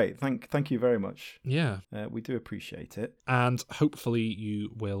 great. Thank you very much. Yeah. We do appreciate it. And hopefully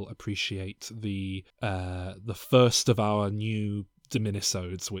you will appreciate the first of our new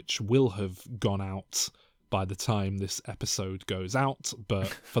Diminisodes, which will have gone out by the time this episode goes out, but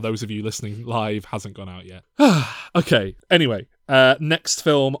for those of you listening live, hasn't gone out yet. Okay, anyway, next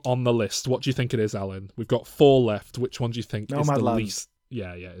film on the list. What do you think it is, Alan? We've got 4 left. Which one do you think is the least?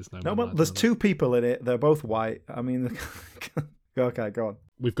 Yeah, it's Nomadland. There's 2 people in it. They're both white. I mean, okay, go on.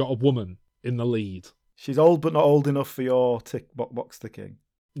 We've got a woman in the lead. She's old, but not old enough for your box ticking.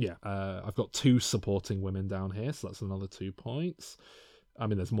 Yeah, I've got 2 supporting women down here, so that's another 2 points. I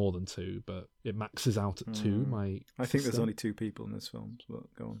mean, there's more than 2, but it maxes out at 2. I think there's only 2 people in this film,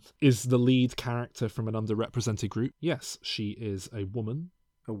 but go on. Is the lead character from an underrepresented group? Yes, she is a woman.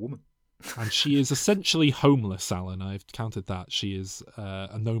 A woman. And she is essentially homeless, Alan. I've counted that. She is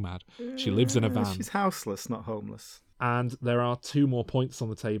a nomad. She lives in a van. She's houseless, not homeless. And there are 2 more points on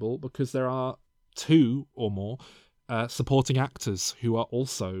the table because there are 2 or more supporting actors who are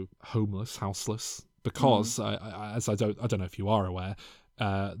also homeless, houseless. Because, as I don't know if you are aware,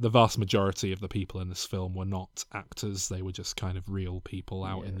 the vast majority of the people in this film were not actors. They were just kind of real people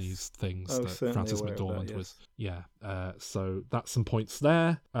out in these things that Frances McDormand was. Yeah. So that's some points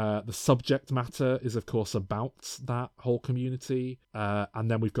there. The subject matter is, of course, about that whole community. And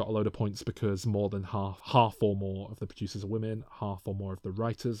then we've got a load of points because more than half or more of the producers are women, half or more of the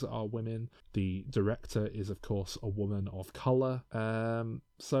writers are women. The director is, of course, a woman of colour.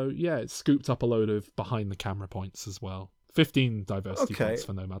 So, yeah, it's scooped up a load of behind-the-camera points as well. 15 diversity points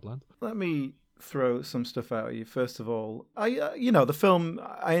for Nomadland. Let me throw some stuff out at you. First of all, the film,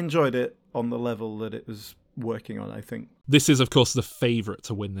 I enjoyed it on the level that it was working on, I think. This is, of course, the favourite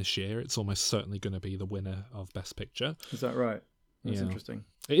to win this year. It's almost certainly going to be the winner of Best Picture. Is that right? That's interesting.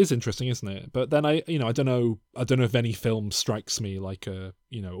 It is interesting, isn't it? But then I don't know if any film strikes me like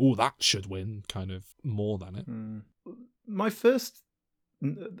that should win kind of more than it. My first,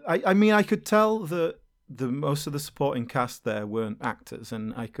 I could tell that the most of the supporting cast there weren't actors,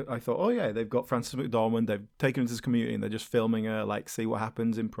 and I thought, oh yeah, they've got Frances McDormand, they've taken her into this community and they're just filming her, like, see what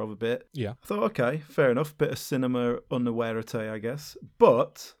happens, improv a bit. Yeah. I thought, okay, fair enough, bit of cinema unawareite, I guess.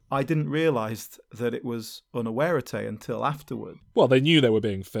 But I didn't realise that it was unawareite until afterward. Well, they knew they were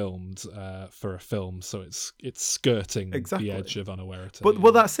being filmed for a film, so it's skirting the edge of unawareite. But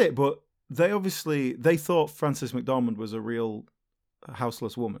well, that's it. But they thought Frances McDormand was a real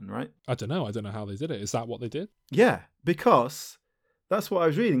houseless woman, right? I don't know how they did it. Is that what they did? Yeah, because that's what I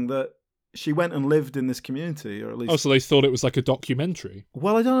was reading, that she went and lived in this community, or at least... Oh, so they thought it was like a documentary?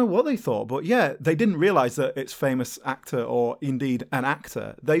 Well, I don't know what they thought, but yeah, they didn't realise that it's famous actor or indeed an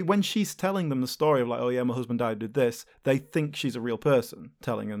actor. When she's telling them the story of like, oh yeah, my husband died, did this, they think she's a real person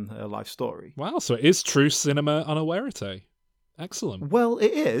telling them her life story. Wow, so it is true cinema unawareite. Excellent. Well,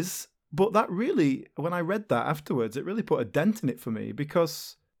 it is. But that really, when I read that afterwards, it really put a dent in it for me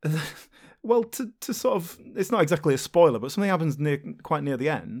because, well, to sort of, it's not exactly a spoiler, but something happens quite near the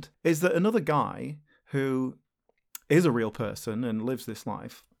end, is that another guy who is a real person and lives this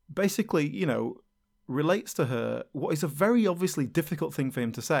life, basically, relates to her what is a very obviously difficult thing for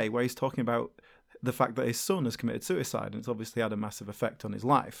him to say, where he's talking about the fact that his son has committed suicide and it's obviously had a massive effect on his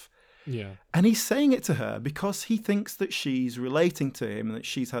life. Yeah. And he's saying it to her because he thinks that she's relating to him and that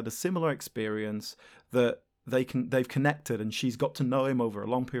she's had a similar experience, that they've connected and she's got to know him over a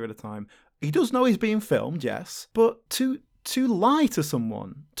long period of time. He does know he's being filmed, yes, but to lie to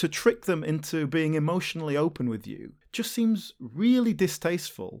someone, to trick them into being emotionally open with you, just seems really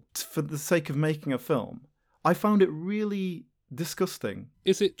distasteful for the sake of making a film. I found it really disgusting.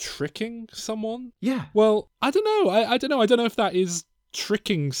 Is it tricking someone? Yeah. Well, I don't know. I don't know. I don't know if that is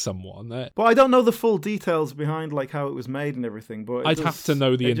tricking someone. But I don't know the full details behind like how it was made and everything, but I'd have to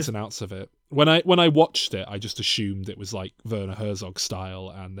know the ins and outs of it. When I watched it, I just assumed it was like Werner Herzog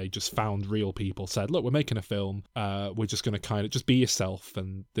style, and they just found real people, said, look, we're making a film, we're just going to kind of just be yourself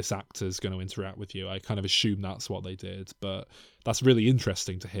and this actor's going to interact with you. I kind of assumed that's what they did, but that's really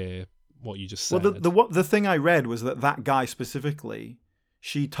interesting to hear what you just said. Well, the thing I read was that guy specifically,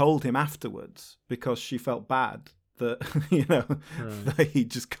 she told him afterwards because she felt bad that that he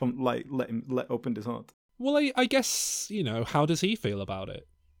just let opened his heart. Well, I guess how does he feel about it?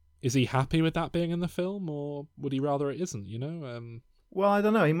 Is he happy with that being in the film, or would he rather it isn't? Well, I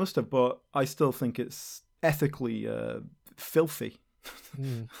don't know. He must have, but I still think it's ethically filthy.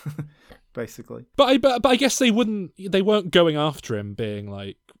 Basically. But I guess they weren't going after him being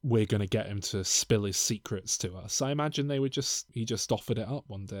like, we're going to get him to spill his secrets to us. I imagine he just offered it up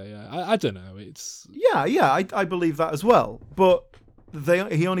one day. I don't know. It's I believe that as well. But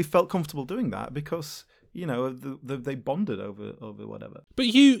he only felt comfortable doing that because they bonded over whatever. But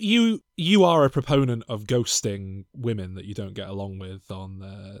you are a proponent of ghosting women that you don't get along with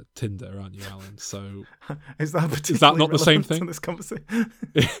on Tinder, aren't you, Alan? So is that not the same thing? This conversation?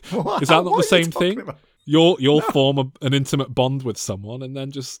 Is that not the same thing? About? You'll form an intimate bond with someone, and then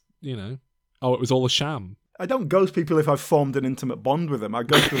just it was all a sham. I don't ghost people if I've formed an intimate bond with them. I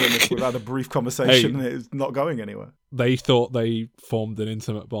ghost them if we've had a brief conversation and it's not going anywhere. They thought they formed an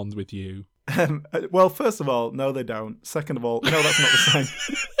intimate bond with you. Well, first of all, no, they don't. Second of all, no, that's not the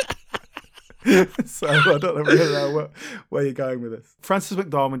same. So I don't really know where you're going with this. Frances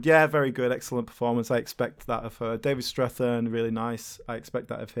McDormand, yeah, very good, excellent performance. I expect that of her. David Strathairn, really nice. I expect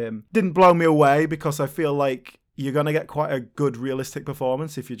that of him. Didn't blow me away because I feel like you're going to get quite a good realistic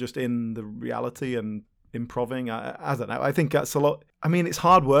performance if you're just in the reality and improving. I don't know. I think that's a lot. I mean, it's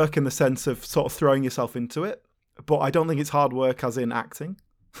hard work in the sense of sort of throwing yourself into it, but I don't think it's hard work as in acting.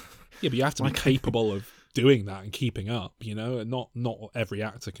 Yeah, but you have to be capable of doing that and keeping up, and not every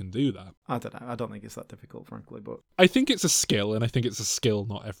actor can do that. I don't know. I don't think it's that difficult, frankly, but I think it's a skill, and I think it's a skill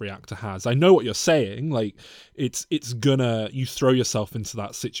not every actor has. I know what you're saying. Like, it's gonna, you throw yourself into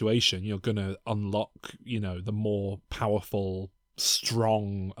that situation, you're gonna unlock, the more powerful,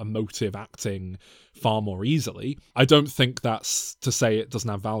 strong, emotive acting far more easily. I don't think that's to say it doesn't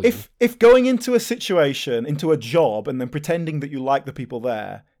have value. If going into a situation, into a job, and then pretending that you like the people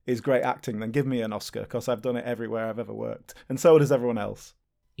there is great acting, then give me an Oscar, because I've done it everywhere I've ever worked. And so does everyone else.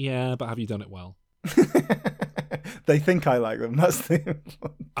 Yeah, but have you done it well? They think I like them. That's the...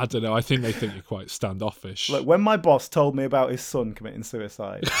 I don't know. I think they think you're quite standoffish. Look, when my boss told me about his son committing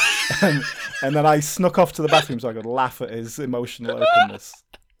suicide, and then I snuck off to the bathroom so I could laugh at his emotional openness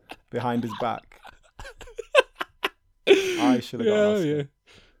behind his back, I should have got an Oscar.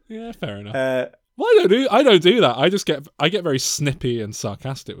 Yeah, fair enough. Well, I don't do that. I get very snippy and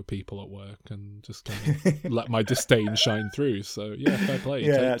sarcastic with people at work, and just kind of let my disdain shine through. So yeah, fair play.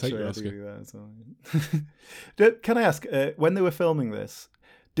 Yeah, take your I Oscar. do that as well. Can I ask, when they were filming this,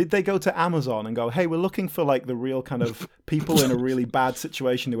 did they go to Amazon and go, hey, we're looking for like the real kind of people in a really bad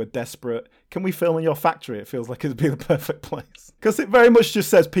situation who are desperate. Can we film in your factory? It feels like it'd be the perfect place. Because it very much just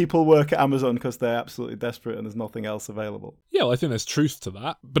says people work at Amazon because they're absolutely desperate and there's nothing else available. Yeah, well, I think there's truth to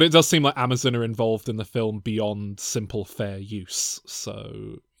that. But it does seem like Amazon are involved in the film beyond simple fair use.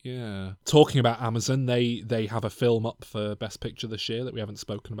 So... yeah. Talking about Amazon, they have a film up for Best Picture this year that we haven't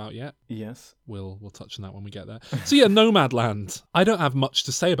spoken about yet. Yes. We'll touch on that when we get there. So yeah, Nomadland. I don't have much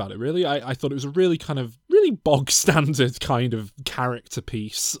to say about it, really. I thought it was a really bog standard kind of character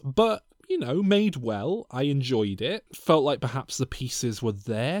piece, but, made well. I enjoyed it. Felt like perhaps the pieces were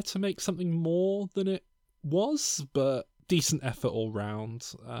there to make something more than it was, but decent effort all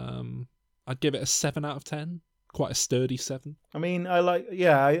round. I'd give it a 7 out of 10. Quite a sturdy 7. I mean, I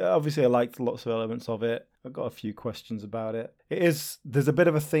liked lots of elements of it. I've got a few questions about it. There's a bit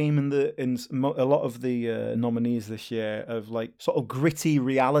of a theme in a lot of the nominees this year of like sort of gritty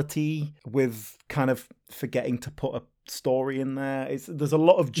reality with kind of forgetting to put a story in there. There's a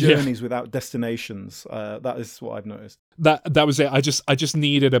lot of journeys without destinations. That is what I've noticed. That was it. I just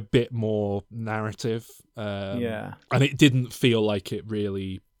needed a bit more narrative. And it didn't feel like it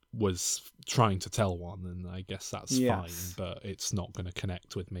really was trying to tell one, and I guess that's fine, but it's not going to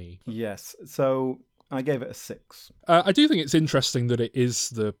connect with me. Yes, so I gave it a 6. I do think it's interesting that it is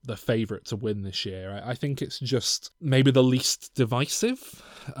the favourite to win this year. I think it's just maybe the least divisive,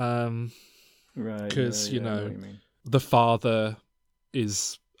 right? Because The Father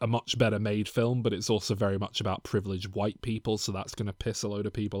is a much better made film, but it's also very much about privileged white people, so that's going to piss a load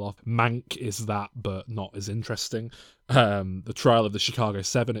of people off. Mank is that, but not as interesting. The Trial of the Chicago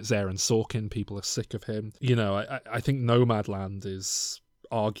 7, it's Aaron Sorkin. People are sick of him. I think Nomadland is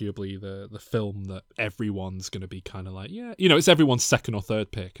arguably the film that everyone's going to be kind of like, it's everyone's second or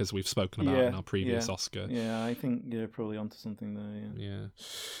third pick, as we've spoken about in our previous Oscar. Yeah, I think you're probably onto something there.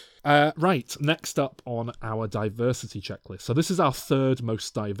 Yeah. Right, next up on our diversity checklist. So this is our third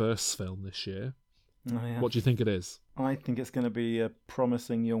most diverse film this year. Oh, yeah. What do you think it is? I think it's going to be A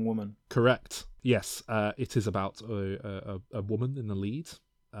Promising Young Woman. Correct. Yes, it is about a woman in the lead.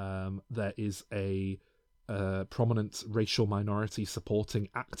 There is a prominent racial minority supporting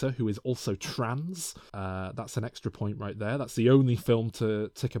actor who is also trans. That's an extra point right there. That's the only film to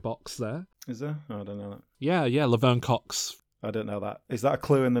tick a box there. Is there? Oh, I don't know that. Yeah, Laverne Cox. I didn't know that. Is that a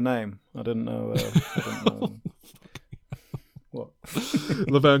clue in the name? I didn't know. What?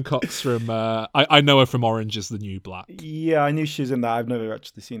 Laverne Cox from... I know her from Orange is the New Black. Yeah, I knew she was in that. I've never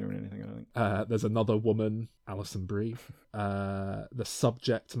actually seen her in anything, I think. There's another woman, Alison Brie. The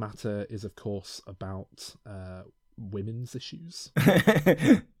subject matter is, of course, about women's issues.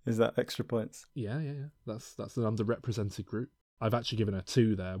 Is that extra points? Yeah. That's an underrepresented group. I've actually given her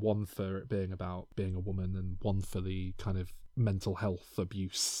 2 there. 1 for it being about being a woman, and 1 for the kind of mental health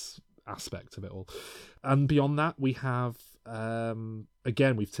abuse aspect of it all. And beyond that, we have,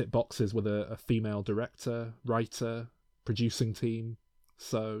 again, we've ticked boxes with a female director, writer, producing team.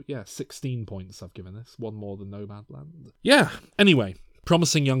 So, 16 points I've given this. 1 more than Nomadland. Yeah, anyway,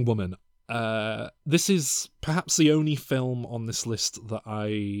 Promising Young Woman. This is perhaps the only film on this list that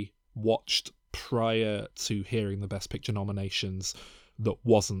I watched prior to hearing the Best Picture nominations that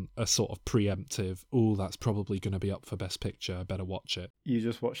wasn't a sort of preemptive, that's probably going to be up for Best Picture, I better watch it. You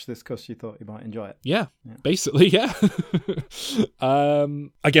just watched this because you thought you might enjoy it? Yeah. Basically, yeah.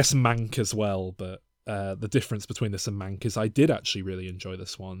 I guess Mank as well, but the difference between this and Mank is I did actually really enjoy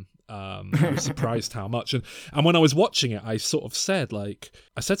this one. I was surprised how much. And when I was watching it, I sort of said, like,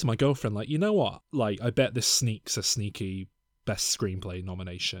 I said to my girlfriend, like, you know what? Like, I bet this sneaks a sneaky best screenplay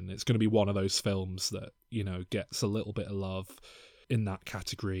nomination. It's going to be one of those films that, you know, gets a little bit of love in that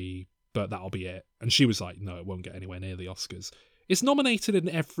category, but that'll be it. And she was like, no, it won't get anywhere near the Oscars. It's nominated in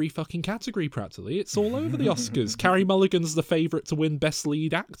every fucking category, practically. It's all over the Oscars. Carey Mulligan's the favourite to win Best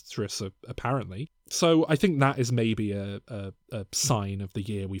Lead Actress, apparently. So I think that is maybe a sign of the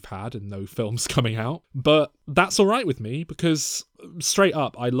year we've had and no films coming out. But that's all right with me, because straight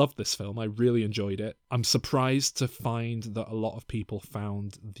up, I loved this film. I really enjoyed it. I'm surprised to find that a lot of people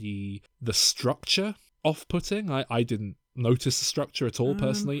found the structure off-putting. I didn't notice the structure at all,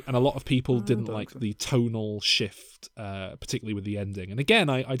 personally, and a lot of people didn't like the tonal shift, particularly with the ending. And again,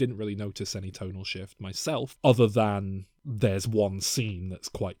 I didn't really notice any tonal shift myself, other than there's one scene that's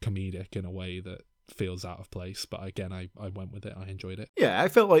quite comedic in a way that feels out of place. But again, I went with it. I enjoyed it. Yeah, I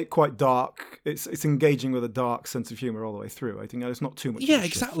felt like quite dark. It's engaging with a dark sense of humour all the way through. I think there's not too much. Yeah,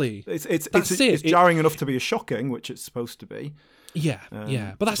 exactly. It's jarring enough to be shocking, which it's supposed to be. Yeah,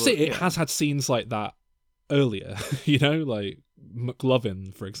 but that's it. It has had scenes like that earlier, you know, like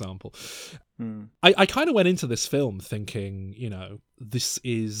McLovin, for example. I kind of went into this film thinking, you know, this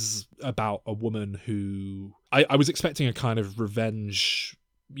is about a woman who... I was expecting a kind of revenge,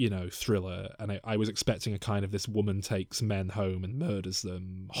 you know, thriller, and I was expecting a kind of this woman takes men home and murders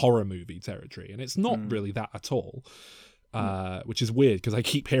them horror movie territory, and it's not really that at all. Which is weird, because I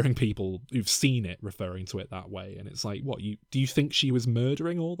keep hearing people who've seen it referring to it that way, and it's like, what, do you think she was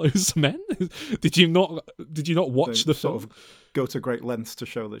murdering all those men? Did you not watch the film? Sort of go to great lengths to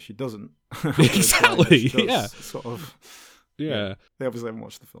show that she doesn't. Exactly. Yeah. Sort of. Yeah. They obviously haven't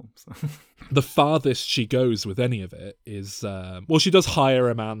watched the film. So. The farthest she goes with any of it is, she does hire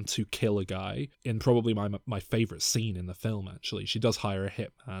a man to kill a guy in probably my favourite scene in the film, actually. She does hire a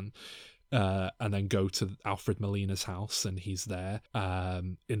hitman. And then go to Alfred Molina's house, and he's there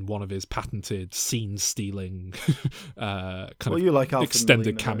in one of his patented scene-stealing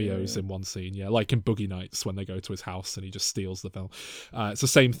extended cameos in one scene. Yeah, like in Boogie Nights when they go to his house and he just steals the film. It's the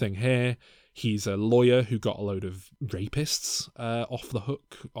same thing here. He's a lawyer who got a load of rapists off the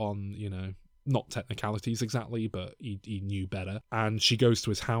hook on, you know, not technicalities exactly, but he knew better. And she goes to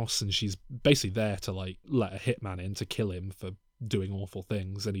his house, and she's basically there to, like, let a hitman in to kill him for doing awful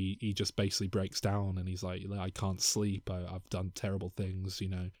things, and he just basically breaks down, and he's like, I can't sleep, I've done terrible things, you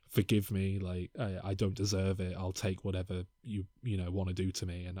know, forgive me, like, I don't deserve it, I'll take whatever you know want to do to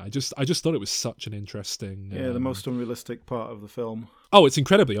me. And I just thought it was such an interesting the most unrealistic part of the film. Oh, it's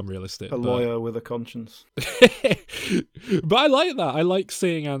incredibly unrealistic. Lawyer with a conscience. But I like that. I like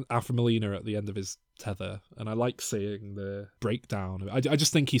seeing Alfred Molina at the end of his tether, and I like seeing the breakdown. I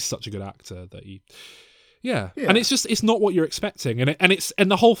just think he's such a good actor that he... Yeah, and it's not what you're expecting,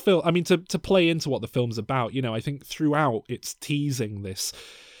 and the whole film. I mean, to play into what the film's about, you know, I think throughout it's teasing this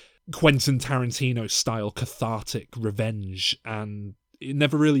Quentin Tarantino style cathartic revenge, and it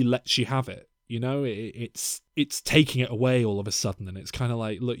never really lets you have it. You know, it's taking it away all of a sudden, and it's kind of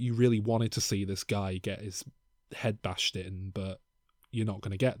like, look, you really wanted to see this guy get his head bashed in, but you're not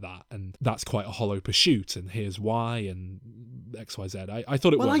going to get that, and that's quite a hollow pursuit, and here's why, and XYZ. I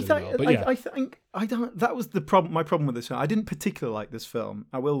thought it worked really well, but yeah. I think I don't. That was the problem. My problem with this film. I didn't particularly like this film.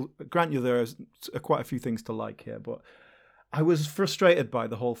 I will grant you there is quite a few things to like here, but I was frustrated by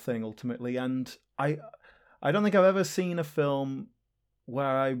the whole thing ultimately, and I don't think I've ever seen a film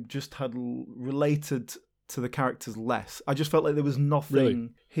where I just had related to the characters less. I just felt like there was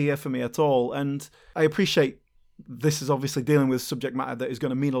nothing here for me at all, and I appreciate. This is obviously dealing with subject matter that is going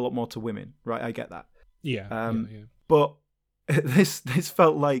to mean a lot more to women, right? I get that. Yeah. But this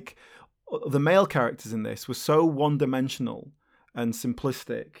felt like the male characters in this were so one-dimensional and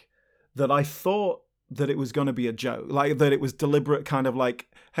simplistic that I thought that it was going to be a joke, like that it was deliberate, kind of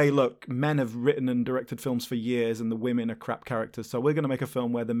like, hey, look, men have written and directed films for years and the women are crap characters, so we're going to make a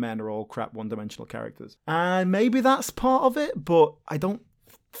film where the men are all crap one-dimensional characters. And maybe that's part of it, but I don't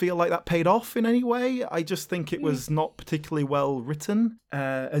feel like that paid off in any way. I just think it was not particularly well written,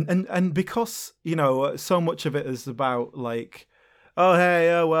 and because, you know, so much of it is about like, oh hey,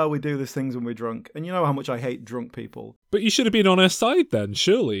 oh well, we do these things when we're drunk, and you know how much I hate drunk people. But you should have been on her side then,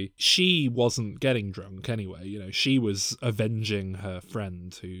 surely. She wasn't getting drunk anyway, you know, she was avenging her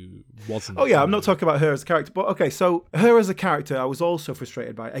friend who wasn't. Oh yeah, I'm not talking about her as a character, but okay, so her as a character I was also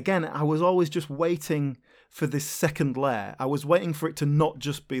frustrated by. Again, I was always just waiting for this second layer. I was waiting for it to not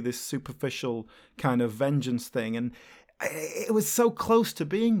just be this superficial kind of vengeance thing, and it was so close to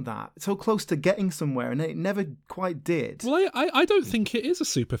being that, so close to getting somewhere, and it never quite did. Well, I don't think it is a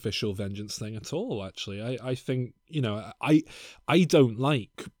superficial vengeance thing at all, actually. I think, I don't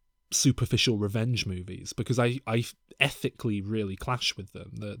like superficial revenge movies because I ethically really clash with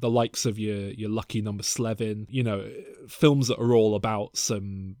them. The likes of your Lucky Number 11, films that are all about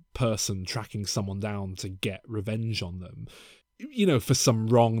some person tracking someone down to get revenge on them, for some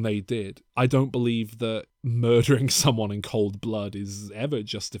wrong they did. I don't believe that murdering someone in cold blood is ever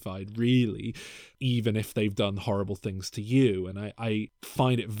justified, really, even if they've done horrible things to you. And I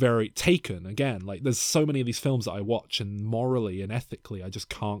find it very Taken, again, like there's so many of these films that I watch, and morally and ethically I just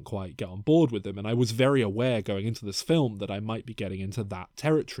can't quite get on board with them. And I was very aware going into this film that I might be getting into that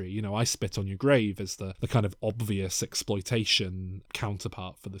territory. I Spit on Your Grave is the kind of obvious exploitation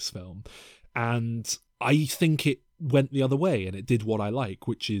counterpart for this film. And I think it went the other way, and it did what I like,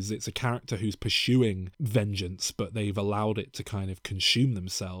 which is it's a character who's pursuing vengeance, but they've allowed it to kind of consume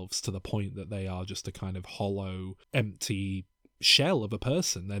themselves to the point that they are just a kind of hollow, empty shell of a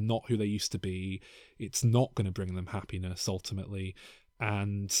person. They're not who they used to be. It's not going to bring them happiness ultimately.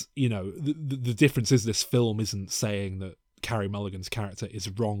 And, the difference is this film isn't saying that Carey Mulligan's character is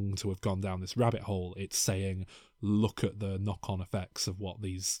wrong to have gone down this rabbit hole. It's saying, look at the knock-on effects of what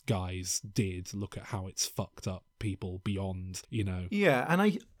these guys did. Look at how it's fucked up people beyond, Yeah, and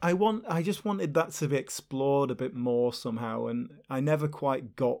I just wanted that to be explored a bit more somehow, and I never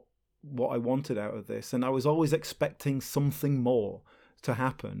quite got what I wanted out of this, and I was always expecting something more to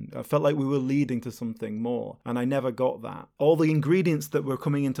happen. I felt like we were leading to something more, and I never got that. All the ingredients that were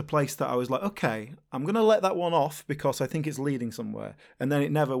coming into place that I was like, okay, I'm going to let that one off because I think it's leading somewhere, and then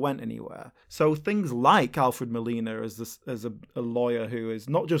it never went anywhere. So things like Alfred Molina as a lawyer who is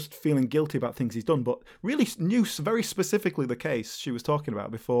not just feeling guilty about things he's done, but really knew very specifically the case she was talking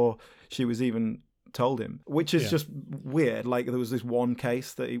about before she was even told him, which is just weird. Like, there was this one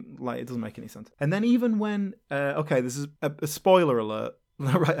case that it doesn't make any sense. And then even when this is a spoiler alert,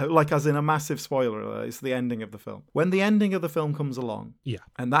 right, like as in a massive spoiler alert, it's the ending of the film. When the ending of the film comes along,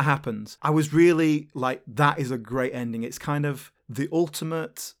 and that happens, I was really like, that is a great ending. It's kind of the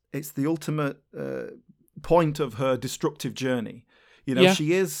ultimate point of her destructive journey.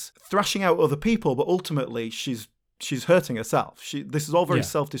 She is thrashing out other people, but ultimately she's hurting herself. This is all very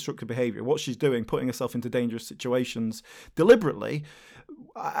self-destructive behavior. What she's doing, putting herself into dangerous situations deliberately,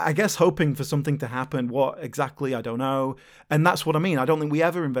 I guess hoping for something to happen. What exactly, I don't know. And that's what I mean. I don't think we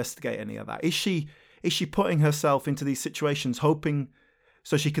ever investigate any of that. Is she putting herself into these situations hoping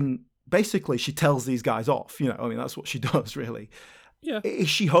so she can, basically she tells these guys off, that's what she does really. Yeah. Is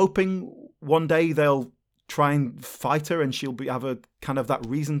she hoping one day they'll try and fight her and she'll have a kind of that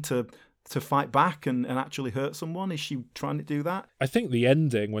reason to fight back and actually hurt someone? Is she trying to do that? I think the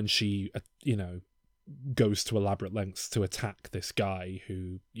ending, when she, goes to elaborate lengths to attack this guy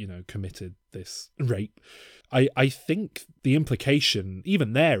who, committed this rape, I think the implication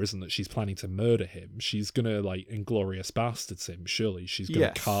even there isn't that she's planning to murder him. She's going to, Inglourious Bastards him, surely. She's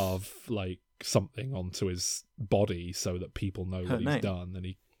going to carve, something onto his body so that people know what he's done.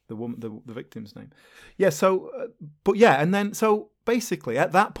 And the victim's name. Yeah, so, and then, so basically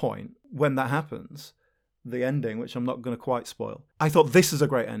at that point, when that happens, the ending, which I'm not going to quite spoil, I thought this is a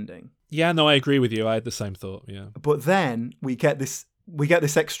great ending. Yeah, no, I agree with you. I had the same thought, yeah. But then we get this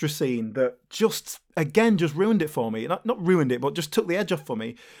extra scene that just ruined it for me. Not ruined it, but just took the edge off for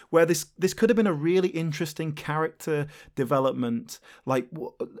me, where this could have been a really interesting character development,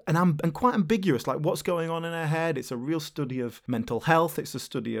 and quite ambiguous, like what's going on in her head. It's a real study of mental health. It's a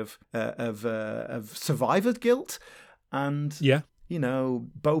study of survivor guilt. And,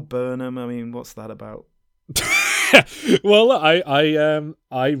 Bo Burnham, I mean, what's that about? Well,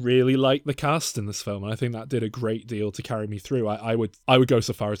 I really like the cast in this film, and I think that did a great deal to carry me through. I would go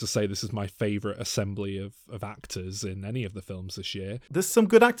so far as to say this is my favourite assembly of actors in any of the films this year. There's some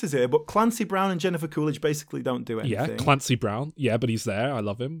good actors here, but Clancy Brown and Jennifer Coolidge basically don't do anything. Yeah, Clancy Brown, but he's there. I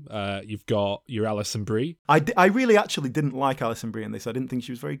love him. You've got your Alison Brie. I really actually didn't like Alison Brie in this. I didn't think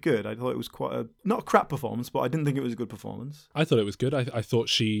she was very good. I thought it was quite not a crap performance, but I didn't think it was a good performance. I thought it was good. I thought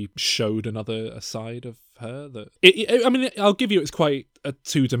she showed a side of her that I'll give you, it's quite a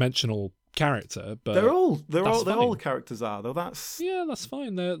two-dimensional character, but they're all characters are, though. That's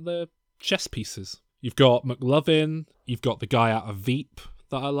fine. They're chess pieces. You've got McLovin. You've got the guy out of Veep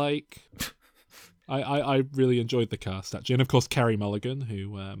that I like. I really enjoyed the cast, actually, and of course Carey Mulligan,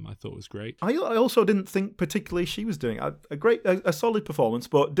 who I thought was great. I also didn't think particularly she was doing a solid performance,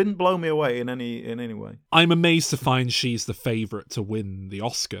 but didn't blow me away in any way. I'm amazed to find she's the favourite to win the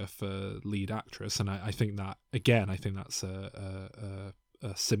Oscar for lead actress, and I think that, again, I think that's a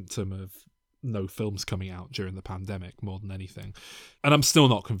symptom of no films coming out during the pandemic more than anything. And I'm still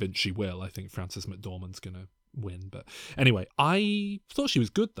not convinced she will. I think Frances McDormand's going to win. But anyway, I thought she was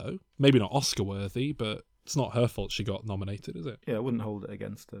good, though. Maybe not Oscar-worthy, but it's not her fault she got nominated, is it? Yeah, I wouldn't hold it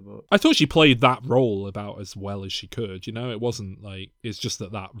against her, but I thought she played that role about as well as she could. You know, it wasn't like, it's just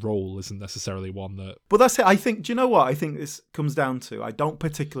that role isn't necessarily one that... But that's it. I think, do you know what I think this comes down to? I don't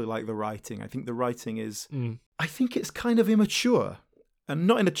particularly like the writing. I think the writing is... I think it's kind of immature. And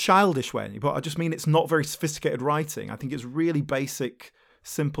not in a childish way, but I just mean it's not very sophisticated writing. I think it's really basic,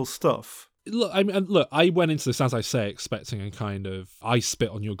 simple stuff. Look, I went into this, as I say, expecting a kind of I Spit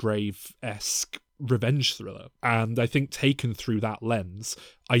on Your Grave-esque revenge thriller. And I think taken through that lens,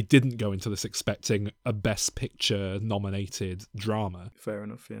 I didn't go into this expecting a Best Picture nominated drama. Fair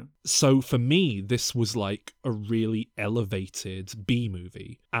enough, yeah. So for me, this was like a really elevated B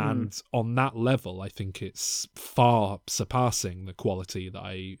movie. And on that level, I think it's far surpassing the quality that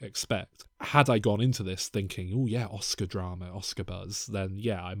I expect. Had I gone into this thinking, oh yeah, Oscar drama, Oscar buzz, then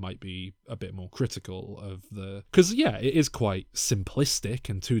yeah, I might be a bit more critical of the... Because yeah, it is quite simplistic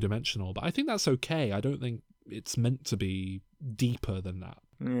and two-dimensional, but I think that's okay. I don't think it's meant to be deeper than that.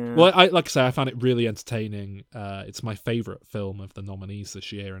 Yeah. Well, like I say, I found it really entertaining. It's my favourite film of the nominees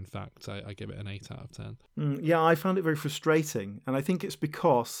this year, in fact. I give it an 8 out of 10. Yeah, I found it very frustrating. And I think it's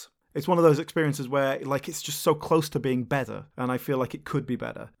because it's one of those experiences where like it's just so close to being better. And I feel like it could be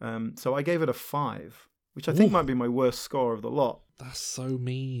better. So I gave it a 5, which I think might be my worst score of the lot. That's so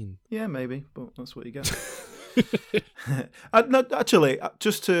mean. Yeah, maybe, but that's what you get. No, actually,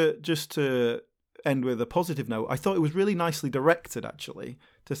 just to end with a positive note, I thought it was really nicely directed, actually.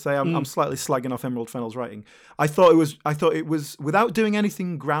 To say I'm slightly slagging off Emerald Fennell's writing. I thought it was without doing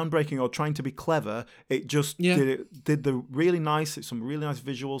anything groundbreaking or trying to be clever, it just did the really nice, some really nice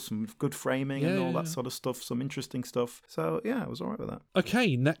visuals, some good framing and all that sort of stuff, some interesting stuff. So yeah, I was all right with that.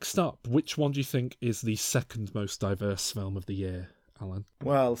 Okay, next up, which one do you think is the second most diverse film of the year, Alan?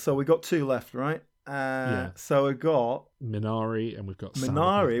 Well, so we got 2 left, right? So we got Minari and we've got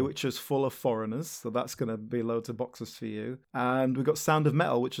Minari, which is full of foreigners, so that's going to be loads of boxes for you. And we've got Sound of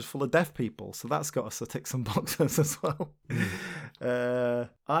Metal, which is full of deaf people, so that's got us to tick some boxes as well.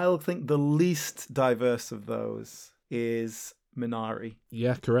 I'll think the least diverse of those is Minari.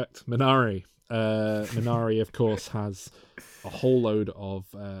 Yeah, correct. Minari. Minari, of course, has a whole load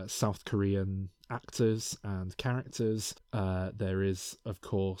of South Korean actors and characters. There is, of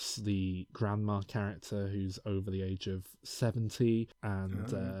course, the grandma character who's over the age of 70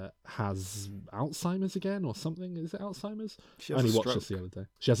 and has Alzheimer's again or something. Is it Alzheimer's? She I only watched this the other day.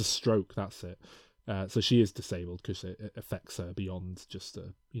 She has a stroke, that's it. So she is disabled because it affects her beyond just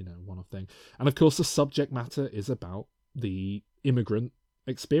a one-off thing. And of course, the subject matter is about the immigrant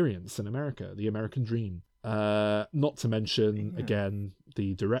experience in America, the American dream. Not to mention, again,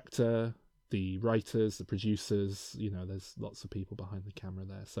 the director, the writers, the producers, there's lots of people behind the camera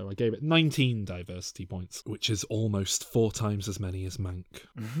there. So I gave it 19 diversity points, which is almost 4 times as many as Mank.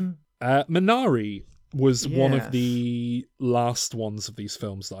 Minari was one of the last ones of these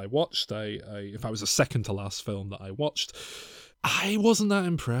films that I watched. If I was the second to last film that I watched, I wasn't that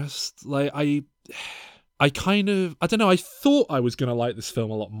impressed. Like, I don't know, I thought I was going to like this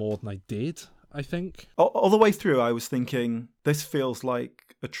film a lot more than I did, I think. All the way through, I was thinking, this feels like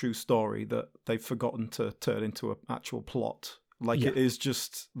a true story that they've forgotten to turn into an actual plot. Like, it is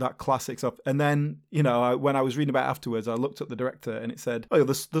just that classic stuff. And then, when I was reading about it afterwards, I looked at the director and it said,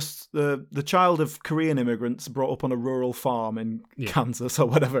 the child of Korean immigrants brought up on a rural farm in Kansas or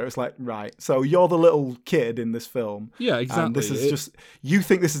whatever. It's like, right. So you're the little kid in this film. Yeah, exactly. And this is you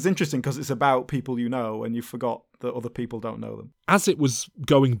think this is interesting because it's about people you know and you forgot that other people don't know them. As it was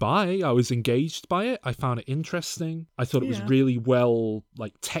going by, I was engaged by it. I found it interesting. I thought it was really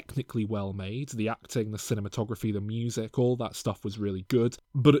technically well made. The acting, the cinematography, the music, all that stuff was really good.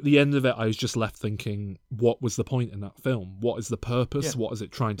 But at the end of it, I was just left thinking, what was the point in that film? What is the purpose? What is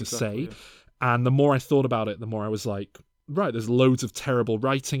it trying to say? Yeah. And the more I thought about it, the more I was like, right, there's loads of terrible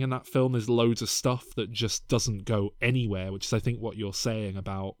writing in that film. There's loads of stuff that just doesn't go anywhere, which is, I think, what you're saying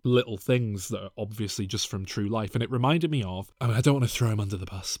about little things that are obviously just from true life. And it reminded me of, I don't want to throw him under the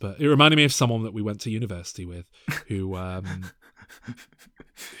bus, but it reminded me of someone that we went to university with who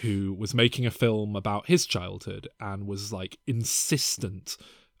was making a film about his childhood and was insistent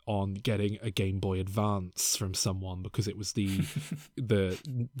on getting a Game Boy Advance from someone because it was the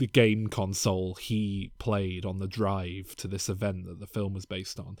game console he played on the drive to this event that the film was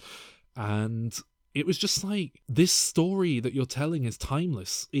based on. And it was just like, this story that you're telling is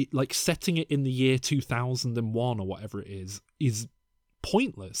timeless. Setting it in the year 2001 or whatever it is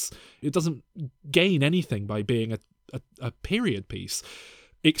pointless. It doesn't gain anything by being a period piece.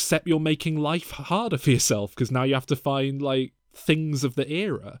 except you're making life harder for yourself because now you have to find like things of the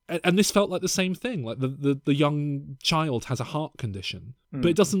era. And this felt like the same thing. Like the young child has a heart condition, but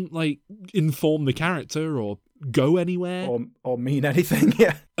it doesn't like inform the character or go anywhere or mean anything.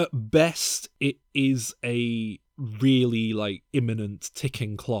 Yeah. At best, it is a really like imminent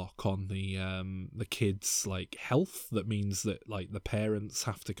ticking clock on the kids' like health. That means that like the parents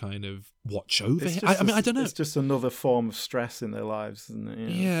have to kind of watch over him. I mean, I don't know. It's just another form of stress in their lives, isn't it?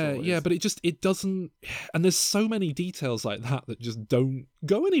 Yeah, but it doesn't. And there's so many details like that just don't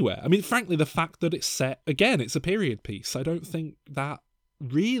go anywhere. I mean, frankly, the fact that it's set again, it's a period piece. I don't think that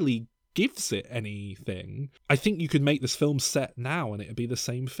really gives it anything. I think you could make this film set now and it'd be the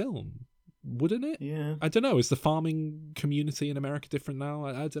same film, wouldn't it? Yeah. I don't know. Is the farming community in America different now?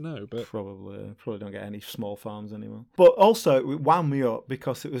 I don't know. But Probably don't get any small farms anymore. But also, it wound me up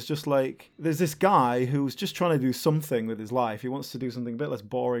because it was just like, there's this guy who's just trying to do something with his life. He wants to do something a bit less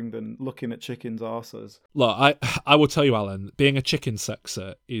boring than looking at chickens' arses. Look, I will tell you, Alan, being a chicken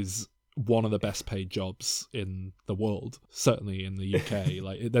sexer is one of the best paid jobs in the world, certainly in the UK.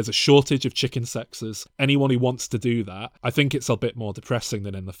 Like, there's a shortage of chicken sexers. Anyone who wants to do that, I think it's a bit more depressing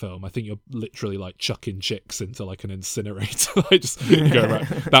than in the film. I think you're literally like chucking chicks into like an incinerator. Like, just you go, right,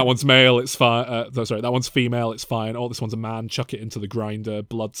 that one's male, it's fine. Sorry, that one's female, it's fine. Oh, this one's a man, chuck it into the grinder,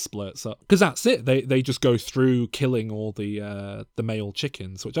 blood splurts up. Because that's it. They just go through killing all the male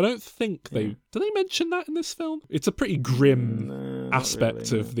chickens, which I don't think they do. They mention that in this film? It's a pretty grim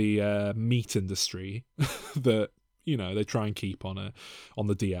aspect of the meat industry that, you know, they try and keep on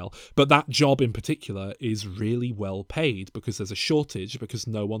the DL. But that job in particular is really well paid because there's a shortage, because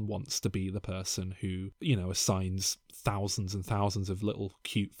no one wants to be the person who, you know, assigns thousands and thousands of little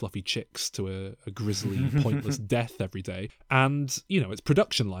cute fluffy chicks to a grisly pointless death every day. And, you know, it's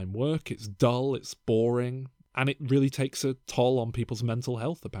production line work, it's dull, it's boring, and it really takes a toll on people's mental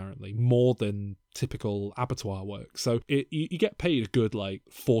health, apparently, more than typical abattoir work. So you get paid a good like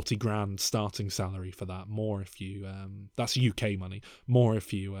 40 grand starting salary for that, more if you that's UK money, more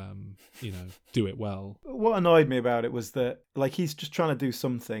if you you know, do it well. What annoyed me about it was that like he's just trying to do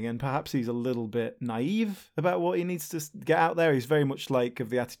something, and perhaps he's a little bit naive about what he needs to get out there. He's very much like of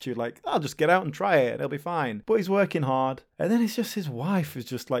the attitude like, I'll just get out and try it, it'll be fine. But he's working hard, and then it's just his wife is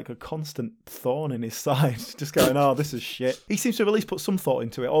just like a constant thorn in his side, just going, oh, this is shit. He seems to have at least put some thought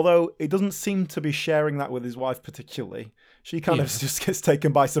into it, although it doesn't seem to be sharing that with his wife particularly. She kind of just gets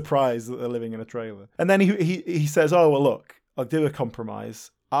taken by surprise that they're living in a trailer. And then he says, oh, well, look, I'll do a compromise.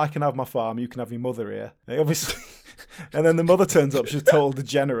 I can have my farm, you can have your mother here. And obviously, and then the mother turns up, she's total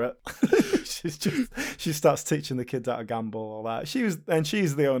degenerate. She starts teaching the kids how to gamble, all that. She's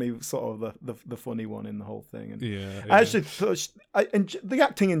the only sort of the funny one in the whole thing. And actually, and the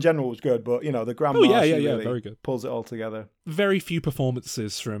acting in general was good, but you know, the grandma, really very good, pulls it all together. Very few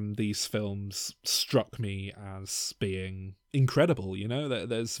performances from these films struck me as being incredible. You know,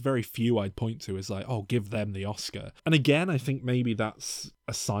 there's very few I'd point to as like, oh, give them the Oscar. And again, I think maybe that's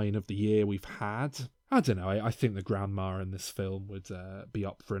a sign of the year we've had. I don't know. I think the grandma in this film would be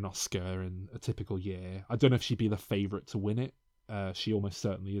up for an Oscar in a typical year. I don't know if she'd be the favourite to win it. She almost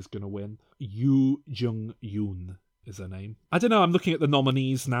certainly is going to win. Yoo Jung-yoon is her name. I don't know. I'm looking at the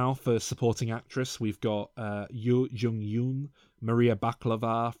nominees now for supporting actress. We've got Yoo Jung-yoon, Maria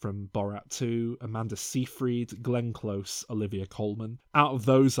Baklava from Borat 2, Amanda Seyfried, Glenn Close, Olivia Colman. Out of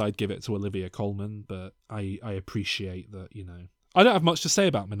those, I'd give it to Olivia Colman, but I appreciate that, you know. I don't have much to say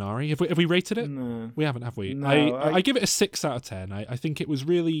about Minari. Have we rated it? No. We haven't, have we? No, I give it a 6 out of 10. I think it was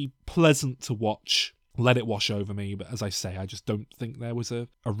really pleasant to watch. Let it wash over me, but as I say, I just don't think there was a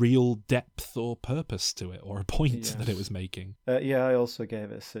real depth or purpose to it, or a point that it was making. I also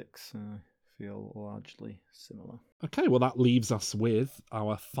gave it a 6. I feel largely similar. Okay, well that leaves us with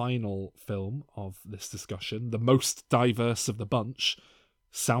our final film of this discussion, the most diverse of the bunch,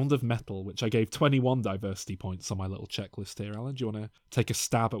 Sound of Metal, which I gave 21 diversity points on my little checklist here. Alan, do you want to take a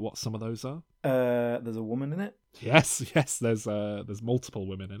stab at what some of those are? There's a woman in it. Yes, there's multiple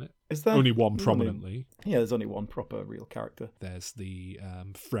women in it. Is there? Only one prominently. There's only one proper real character. There's the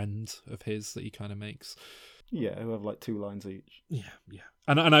friend of his that he kind of makes. Yeah, who have like 2 lines each. Yeah.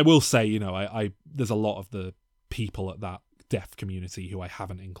 And I will say, you know, I there's a lot of the people at that deaf community who I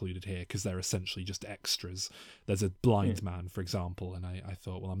haven't included here because they're essentially just extras. There's a blind man, for example, and I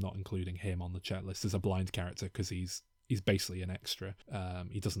thought, well, I'm not including him on the chat list as a blind character because he's he's basically an extra.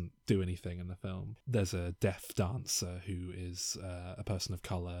 He doesn't do anything in the film. There's a deaf dancer who is a person of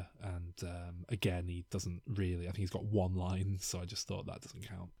colour, and again, he doesn't really. I think he's got one line, so I just thought that doesn't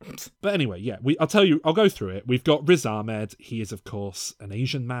count. But anyway, yeah, I'll go through it. We've got Riz Ahmed. He is, of course, an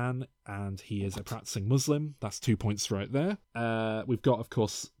Asian man, and he is a practicing Muslim. That's 2 points right there. We've got, of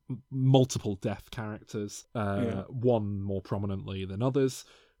course, multiple deaf characters, one more prominently than others.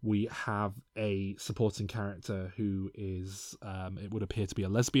 We have a supporting character who is, it would appear to be a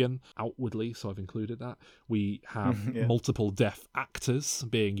lesbian outwardly, so I've included that. We have multiple deaf actors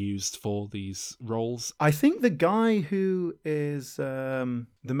being used for these roles. I think the guy who is the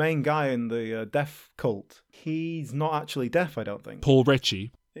main guy in the deaf cult, he's not actually deaf, I don't think. Paul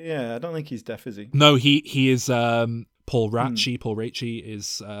Ritchie. Yeah, I don't think he's deaf, is he? No, he is... Paul Ritchie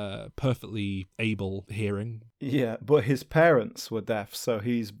is perfectly able hearing. Yeah, but his parents were deaf, so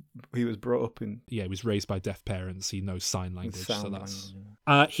he was brought up in... Yeah, he was raised by deaf parents. He knows sign language, so that's...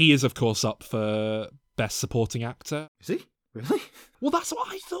 Language. He is, of course, up for Best Supporting Actor. Is he? Really? Well, that's what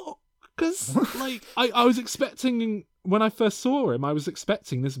I thought. Because, like, I was expecting... When I first saw him, I was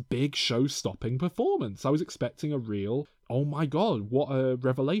expecting this big show-stopping performance. I was expecting a real... oh my god, what a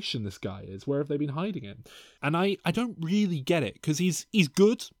revelation this guy is. Where have they been hiding him? And I don't really get it, because he's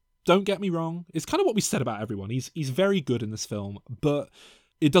good, don't get me wrong. It's kind of what we said about everyone. He's very good in this film, but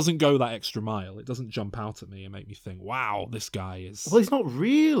it doesn't go that extra mile. It doesn't jump out at me and make me think, wow, this guy is... Well, he's not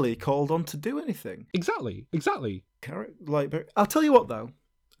really called on to do anything. Exactly. I'll tell you what, though,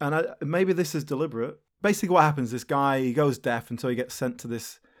 and maybe this is deliberate. Basically what happens, this guy, he goes deaf until he gets sent to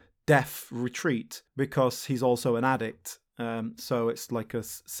this deaf retreat because he's also an addict. So it's like a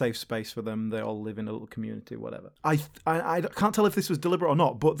safe space for them. They all live in a little community, whatever. I can't tell if this was deliberate or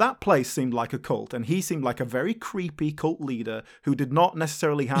not, but that place seemed like a cult, and he seemed like a very creepy cult leader who did not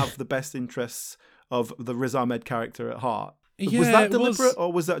necessarily have the best interests of the Riz Ahmed character at heart. Yeah, was that deliberate,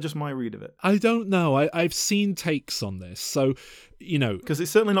 or was that just my read of it? I don't know. I've seen takes on this, so, you know... Because it's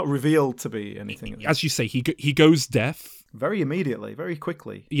certainly not revealed to be anything. As you say, he goes deaf. Very immediately, very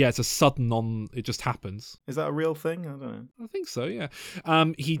quickly. Yeah, it's a sudden it just happens. Is that a real thing? I don't know. I think so, yeah.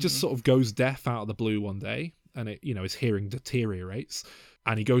 He just sort of goes deaf out of the blue one day, and his hearing deteriorates.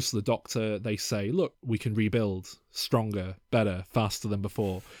 And he goes to the doctor. They say, look, we can rebuild stronger, better, faster than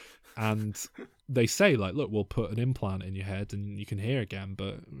before. And they say, like, look, we'll put an implant in your head and you can hear again,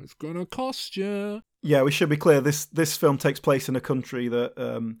 but it's going to cost you. Yeah, we should be clear. This film takes place in a country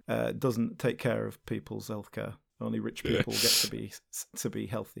that doesn't take care of people's healthcare. Only rich people get to be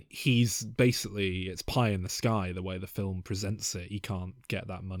healthy. He's basically, it's pie in the sky the way the film presents it. He can't get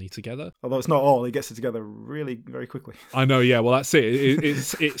that money together. Although it's not all. He gets it together really very quickly. I know, yeah. Well, that's it.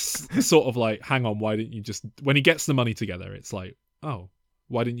 It's sort of like, hang on, why didn't you just... When he gets the money together, it's like, oh,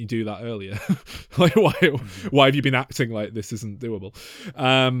 why didn't you do that earlier? Like, why have you been acting like this isn't doable?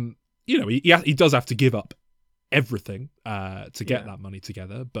 He does have to give up everything to get that money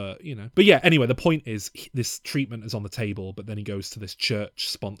together, but anyway, the point is this treatment is on the table, but then he goes to this church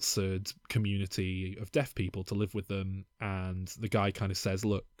sponsored community of deaf people to live with them, and the guy kind of says,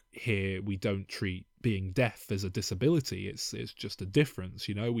 look, here we don't treat being deaf as a disability, it's just a difference.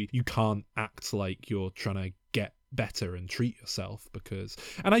 You can't act like you're trying to get better and treat yourself, because,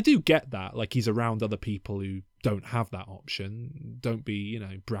 and I do get that, like, he's around other people who don't have that option. Don't be,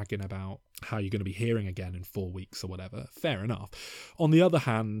 bragging about how you're going to be hearing again in 4 weeks or whatever. Fair enough. On the other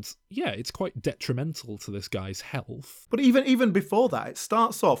hand, yeah, it's quite detrimental to this guy's health. But even before that, it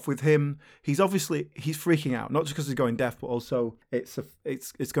starts off with him. He's freaking out, not just because he's going deaf, but also it's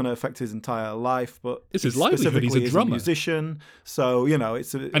going to affect his entire life. But it's his livelihood. He's a drummer, musician. So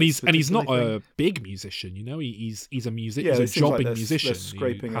he's not a big musician. He's a musician. He's a jobbing musician.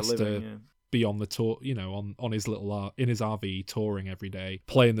 Scraping a living. Yeah. Be on the tour, on his little in his RV, touring every day,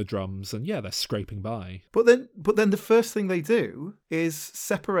 playing the drums, and they're scraping by. But then the first thing they do is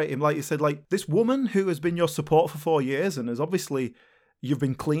separate him, like you said, like this woman who has been your support for 4 years and has obviously. You've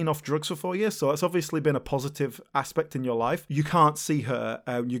been clean off drugs for 4 years, so that's obviously been a positive aspect in your life. You can't see her,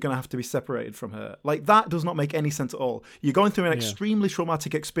 you're going to have to be separated from her. Like, that does not make any sense at all. You're going through an extremely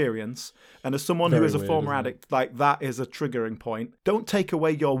traumatic experience, and as someone who is a former addict, like, that is a triggering point. Don't take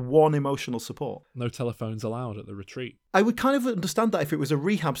away your one emotional support. No telephones allowed at the retreat. I would kind of understand that if it was a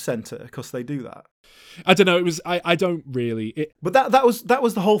rehab centre, because they do that. I don't know. It was. I don't really. But that was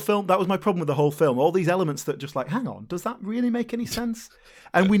the whole film. That was my problem with the whole film. All these elements that just like, hang on, does that really make any sense?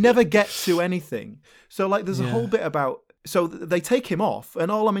 And we never get to anything. So like, there's a whole bit about So they take him off,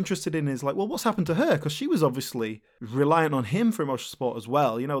 and all I'm interested in is like, well, what's happened to her? Because she was obviously reliant on him for emotional support as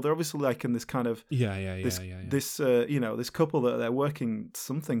well. You know, they're obviously like in this kind of this couple that they're working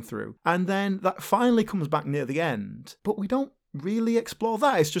something through, and then that finally comes back near the end, but we don't really explore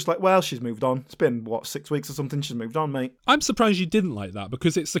that. It's just like, well, she's moved on. It's been 6 weeks or something. She's moved on, mate. I'm surprised you didn't like that,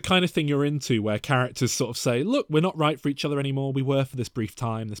 because it's the kind of thing you're into where characters sort of say, look, we're not right for each other anymore. We were for this brief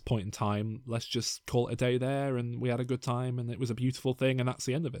time, this point in time. Let's just call it a day there, and we had a good time, and it was a beautiful thing, and that's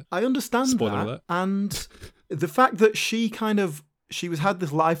the end of it. I understand Spoiler that. alert. And the fact that she had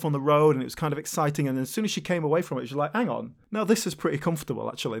this life on the road, and it was kind of exciting, and as soon as she came away from it, she was like, hang on, no, this is pretty comfortable,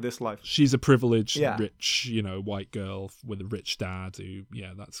 actually, this life. She's a privileged, rich, white girl with a rich dad who,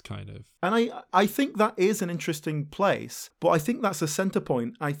 that's kind of... And I think that is an interesting place, but I think that's a centre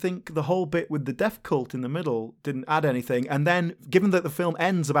point. I think the whole bit with the death cult in the middle didn't add anything, and then, given that the film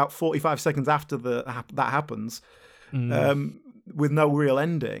ends about 45 seconds after that happens, with no real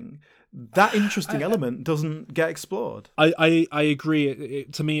ending... that interesting element doesn't get explored. I agree.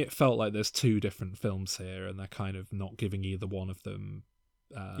 To me, it felt like there's two different films here, and they're kind of not giving either one of them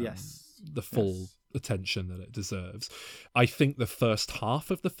the full attention that it deserves. I think the first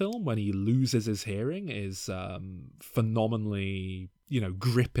half of the film, when he loses his hearing, is phenomenally,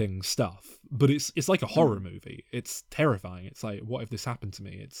 gripping stuff. But it's like a horror movie. It's terrifying. It's like, what if this happened to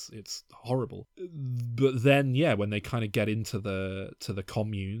me? It's horrible. But then, when they kind of get into the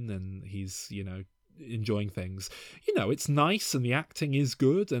commune, and he's, enjoying things, it's nice, and the acting is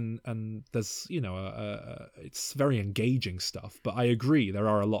good, and there's, it's very engaging stuff. But I agree, there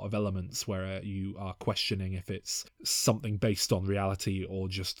are a lot of elements where you are questioning if it's something based on reality or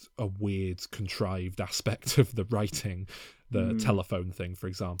just a weird contrived aspect of the writing. The telephone thing, for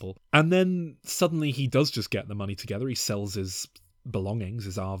example. And then suddenly he does just get the money together. He sells his belongings,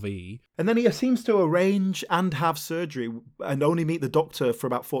 his RV. And then he seems to arrange and have surgery and only meet the doctor for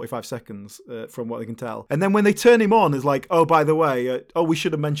about 45 seconds, from what I can tell. And then when they turn him on, it's like, oh, by the way, we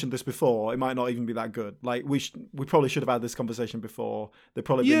should have mentioned this before. It might not even be that good. Like, we probably should have had this conversation before. There'd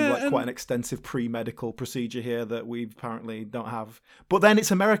probably been quite an extensive pre-medical procedure here that we apparently don't have. But then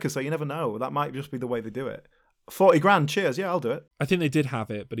it's America, so you never know. That might just be the way they do it. 40 grand, cheers, I'll do it. I think they did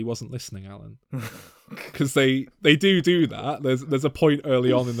have it, but he wasn't listening, Alan. Because they do that. There's a point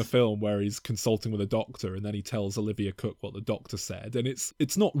early on in the film where he's consulting with a doctor, and then he tells Olivia Cooke what the doctor said, and it's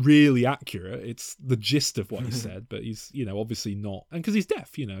not really accurate. It's the gist of what he said, but he's obviously not, and because he's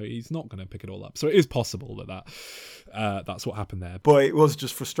deaf, he's not going to pick it all up. So it is possible that's what happened there. But it was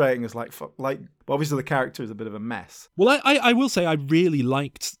just frustrating. It's like obviously the character is a bit of a mess. Well, I will say I really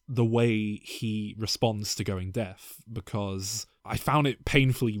liked the way he responds to going deaf, because I found it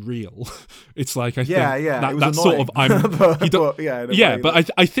painfully real. It's like, I think that's sort of,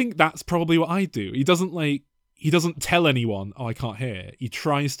 but I think that's probably what I do. He doesn't tell anyone, oh, I can't hear. He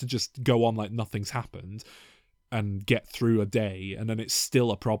tries to just go on like nothing's happened and get through a day, and then it's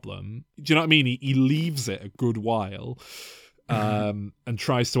still a problem. Do you know what I mean? He leaves it a good while, and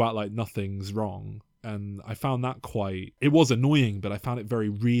tries to act like nothing's wrong. And I found that it was annoying, but I found it very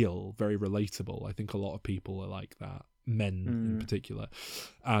real, very relatable. I think a lot of people are like that, men in particular.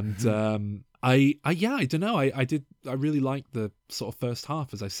 And I don't know. I really liked the sort of first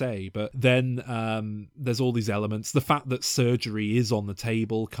half, as I say, but then there's all these elements. The fact that surgery is on the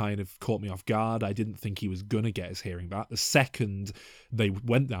table kind of caught me off guard. I didn't think he was going to get his hearing back. The second they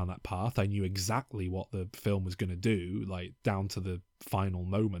went down that path, I knew exactly what the film was going to do, like down to the final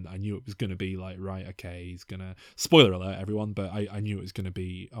moment. I knew it was going to be like, right, okay, he's going to... Spoiler alert, everyone, but I knew it was going to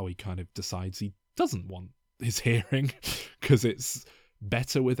be, he kind of decides he doesn't want his hearing because it's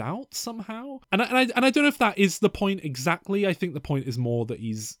better without somehow. And I don't know if that is the point exactly. I think the point is more that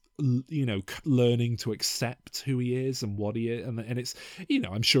he's learning to accept who he is and what he is, and it's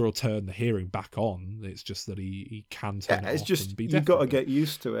I'm sure he'll turn the hearing back on. It's just that he can turn it off. It's just and be you've got to get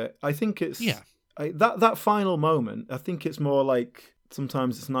used to it. I think it's that final moment. I think it's more like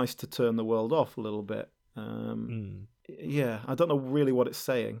sometimes it's nice to turn the world off a little bit. Yeah, I don't know really what it's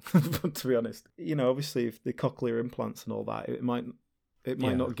saying, to be honest. Obviously, if the cochlear implants and all that, it might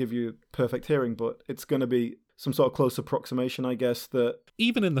not give you perfect hearing, but it's going to be some sort of close approximation, I guess. That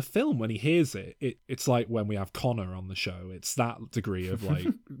even in the film, when he hears it's like when we have Connor on the show. It's that degree of like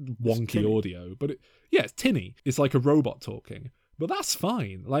wonky audio, but it's tinny. It's like a robot talking. But that's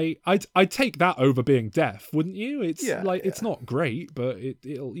fine. Like, I'd take that over being deaf, wouldn't you? It's it's not great, but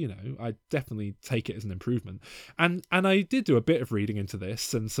it'll, I'd definitely take it as an improvement. And I did do a bit of reading into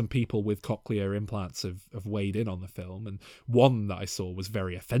this, and some people with cochlear implants have weighed in on the film, and one that I saw was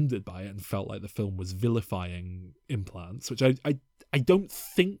very offended by it and felt like the film was vilifying implants, which I don't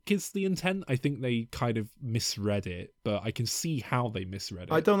think is the intent. I think they kind of misread it, but I can see how they misread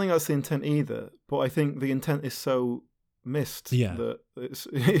it. I don't think that's the intent either, but I think the intent is so missed that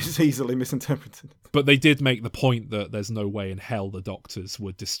it's easily misinterpreted. But they did make the point that there's no way in hell the doctors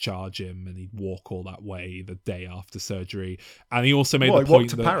would discharge him and he'd walk all that way the day after surgery. And he also made the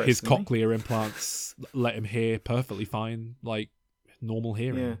point that Paris, his cochlear implants let him hear perfectly fine, like normal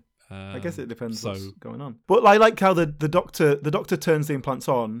hearing. Yeah. I guess it depends what's going on. But I like how the doctor turns the implants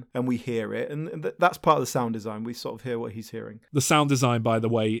on and we hear it, and that's part of the sound design. We sort of hear what he's hearing. The sound design, by the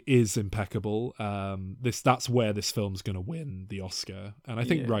way, is impeccable. That's where this film's going to win the Oscar, and I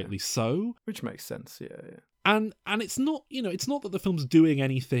think rightly so. Which makes sense, yeah. And it's not, it's not that the film's doing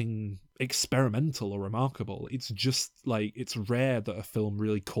anything experimental or remarkable. It's just like, it's rare that a film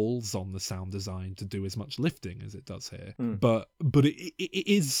really calls on the sound design to do as much lifting as it does here. But it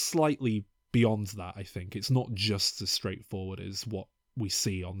is slightly beyond that, I think. It's not just as straightforward as what we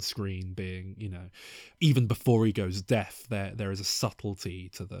see on screen being, even before he goes deaf, there is a subtlety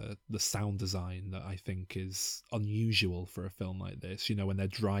to the sound design that I think is unusual for a film like this. When they're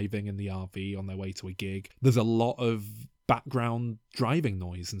driving in the RV on their way to a gig, there's a lot of background driving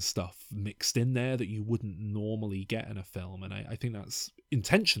noise and stuff mixed in there that you wouldn't normally get in a film, and I think that's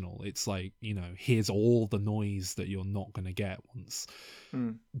intentional. It's like, here's all the noise that you're not going to get once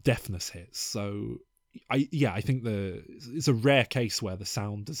deafness hits. So I think it's a rare case where the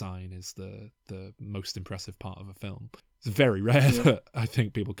sound design is the most impressive part of a film. It's very rare that I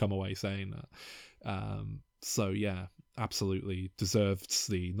think people come away saying that. So yeah, absolutely deserves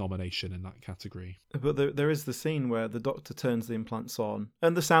the nomination in that category. But there is the scene where the doctor turns the implants on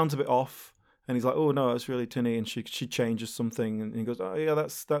and the sound's a bit off, and he's like, "Oh no, it's really tinny," and she changes something, and he goes, "Oh yeah,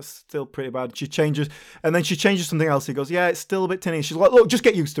 that's still pretty bad." She changes, and then she changes something else. He goes, "Yeah, it's still a bit tinny." She's like, "Look, just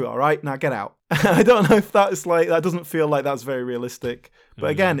get used to it, all right? Now get out." I don't know if that doesn't feel like that's very realistic. But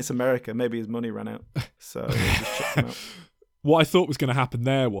again, it's America. Maybe his money ran out, so he just checks him out. What I thought was going to happen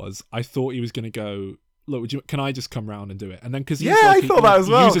there was, I thought he was going to go, "Look, can I just come round and do it?" And then, because I thought that as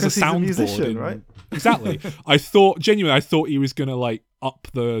well, he uses a soundboard, musician, right? Exactly. I thought he was going to like up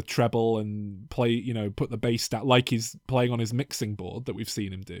the treble and play, put the bass down like he's playing on his mixing board that we've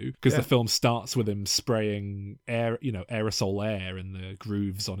seen him do, because the film starts with him spraying air, aerosol air in the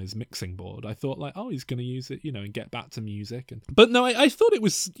grooves on his mixing board. I thought like, oh, he's going to use it, and get back to music. But no, I thought it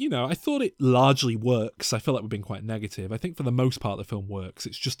was, I thought it largely works. I feel like we've been quite negative. I think for the most part the film works.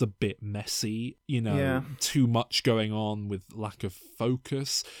 It's just a bit messy, too much going on with lack of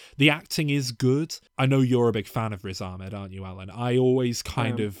focus. The acting is good. I know you're a big fan of Riz Ahmed, aren't you, Alan? I always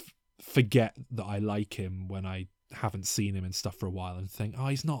kind of forget that I like him when I haven't seen him in stuff for a while and think, oh,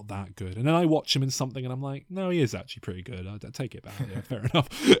 he's not that good. And then I watch him in something and I'm like, no, he is actually pretty good. I take it back. Yeah, fair enough.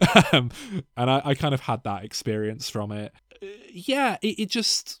 And I kind of had that experience from it.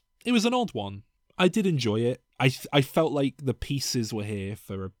 It was an odd one. I did enjoy it. I felt like the pieces were here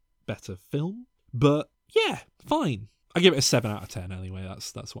for a better film, but yeah, fine. I give it a 7 out of 10 anyway.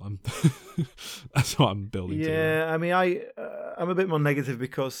 That's what I'm that's what I'm building to. Yeah, I mean, I'm a bit more negative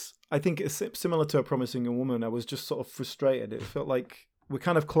because I think it's similar to A Promising Young Woman. I was just sort of frustrated. It felt like we're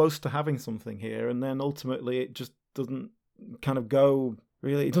kind of close to having something here, and then ultimately it just doesn't kind of go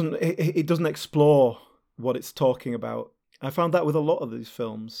really. It doesn't explore what it's talking about. I found that with a lot of these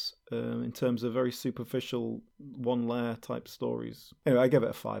films, in terms of very superficial, one-layer type stories. Anyway, I give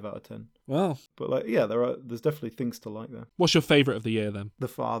it a 5 out of 10. Wow. But there's definitely things to like there. What's your favourite of the year then? The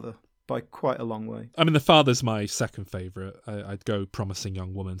Father, by quite a long way. I mean, The Father's my second favourite. I'd go Promising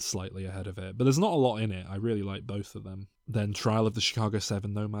Young Woman slightly ahead of it, but there's not a lot in it. I really like both of them. Then Trial of the Chicago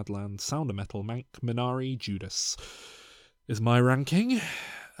 7, Nomadland, Sound of Metal, Mank, Minari, Judas is my ranking.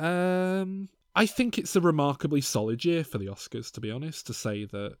 I think it's a remarkably solid year for the Oscars, to be honest, to say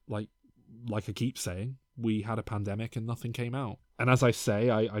that, like I keep saying, we had a pandemic and nothing came out. And as I say,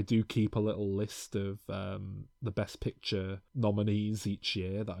 I do keep a little list of the Best Picture nominees each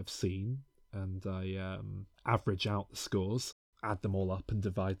year that I've seen, and I average out the scores, add them all up and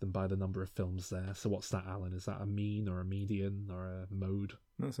divide them by the number of films there. So what's that, Alan? Is that a mean or a median or a mode?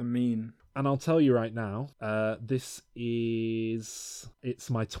 That's a mean. And I'll tell you right now, it's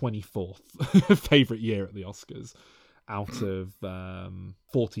my 24th favourite year at the Oscars out of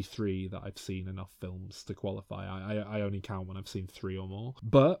 43 that I've seen enough films to qualify. I only count when I've seen 3 or more.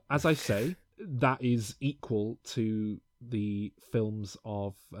 But as I say, that is equal to the films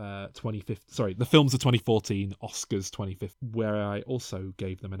of 2014, Oscars 2015, where I also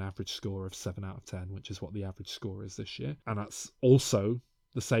gave them an average score of 7 out of 10, which is what the average score is this year. And that's also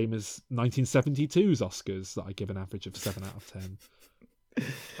the same as 1972's Oscars that I give an average of 7 out of 10.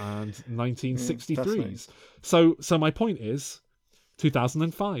 And 1963's. So my point is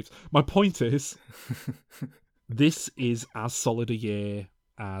 2005. My point is this is as solid a year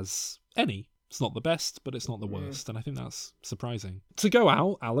as any. It's not the best, but it's not the worst, and I think that's surprising. To go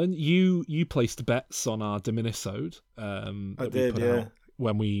out, Alan, you placed bets on our Diminisode. I did, yeah.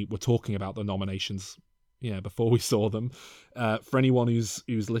 When we were talking about the nominations, before we saw them. For anyone who's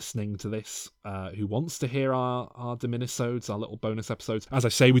listening to this, who wants to hear our Diminisodes, our little bonus episodes, as I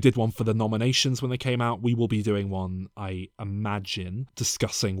say, we did one for the nominations when they came out. We will be doing one, I imagine,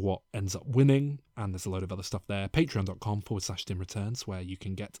 discussing what ends up winning, and there's a load of other stuff there. Patreon.com/DimReturns, where you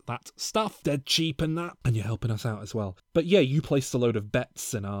can get that stuff dead cheap and that, and you're helping us out as well. But yeah, you placed a load of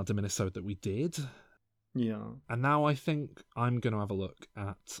bets in our Diminisode that we did. Yeah. And now I think I'm going to have a look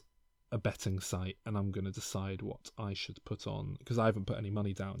at a betting site, and I'm going to decide what I should put on, because I haven't put any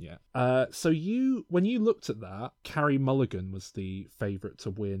money down yet. So when you looked at that, Carey Mulligan was the favourite to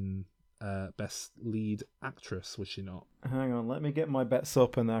win Best Lead Actress, was she not? Hang on, let me get my bets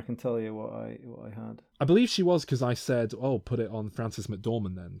up, and then I can tell you what I had. I believe she was, because I said, put it on Frances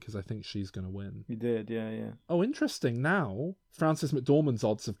McDormand then, because I think she's going to win. You did, yeah. Oh, interesting. Now, Frances McDormand's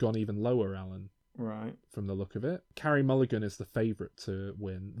odds have gone even lower, Alan. Right. From the look of it. Carey Mulligan is the favourite to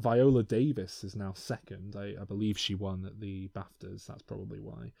win. Viola Davis is now second. I believe she won at the BAFTAs. That's probably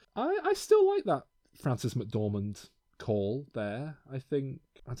why. I still like that Frances McDormand call there. I think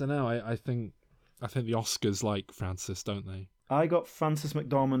the Oscars like Frances, don't they? I got Frances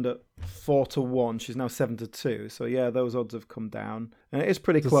McDormand at 4-1. She's now 7-2. So yeah, those odds have come down. And it is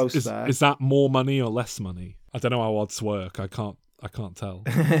pretty close there. Is that more money or less money? I don't know how odds work. I can't tell.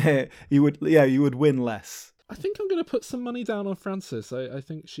 You would win less. I think I'm going to put some money down on Frances. I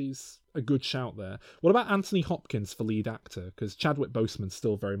think she's a good shout there. What about Anthony Hopkins for lead actor? Because Chadwick Boseman's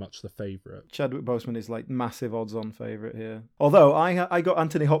still very much the favourite. Chadwick Boseman is like massive odds-on favourite here. Although I got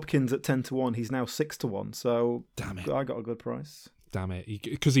Anthony Hopkins at 10-1. He's now 6-1. So damn it, I got a good price. Damn it,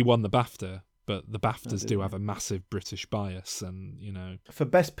 because he won the BAFTA. But the BAFTAs do have a massive British bias, and For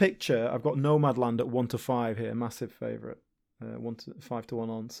Best Picture, I've got Nomadland at 1-5 here, massive favourite. 5-1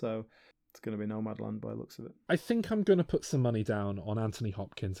 on, so it's going to be Nomadland by the looks of it. I think I'm going to put some money down on Anthony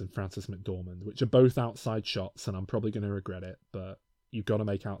Hopkins and Frances McDormand, which are both outside shots, and I'm probably going to regret it, but you've got to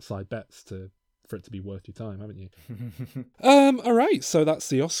make outside bets for it to be worth your time, haven't you? All right, so that's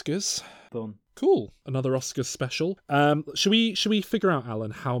the Oscars. Done. Cool. Another Oscars special. Should we figure out,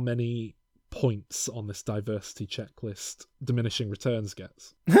 Alan, how many points on this diversity checklist Diminishing Returns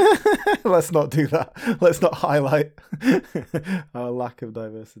gets? Let's not do that. Let's not highlight our lack of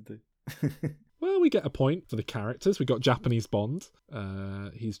diversity. Well, we get a point for the characters. We got Japanese Bond.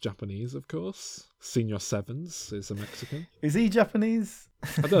 He's Japanese, of course. Senor Sevens is a Mexican. Is he Japanese?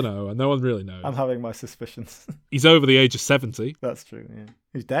 I don't know. No one really knows. I'm having my suspicions. He's over the age of 70. That's true, yeah.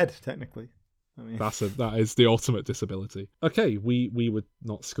 He's dead, technically. I mean... That is the ultimate disability. Okay, we would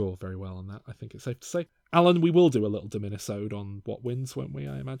not score very well on that, I think it's safe to say. Alan, we will do a little Diminisode on what wins, won't we,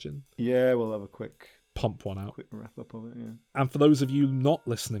 I imagine? Yeah, we'll have a quick pump one out. Quick wrap up of it, yeah. And for those of you not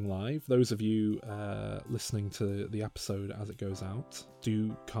listening live, those of you listening to the episode as it goes out,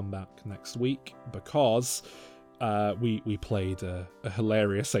 do come back next week, because we played a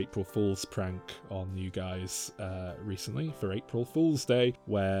hilarious April Fool's prank on you guys recently for April Fool's Day,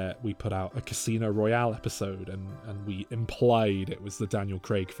 where we put out a Casino Royale episode, and we implied it was the Daniel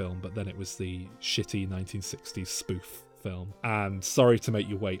Craig film, but then it was the shitty 1960s spoof film. And sorry to make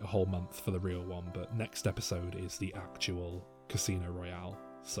you wait a whole month for the real one, but next episode is the actual Casino Royale,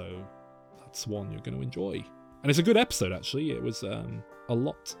 so that's one you're going to enjoy. And it's a good episode, actually. It was a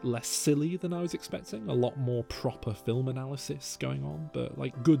lot less silly than I was expecting, a lot more proper film analysis going on, but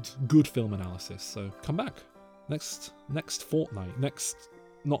like good film analysis. So come back next fortnight,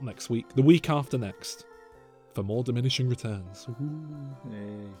 not next week, the week after next, for more Diminishing Returns.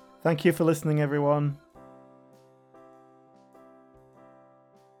 Hey. Thank you for listening, everyone.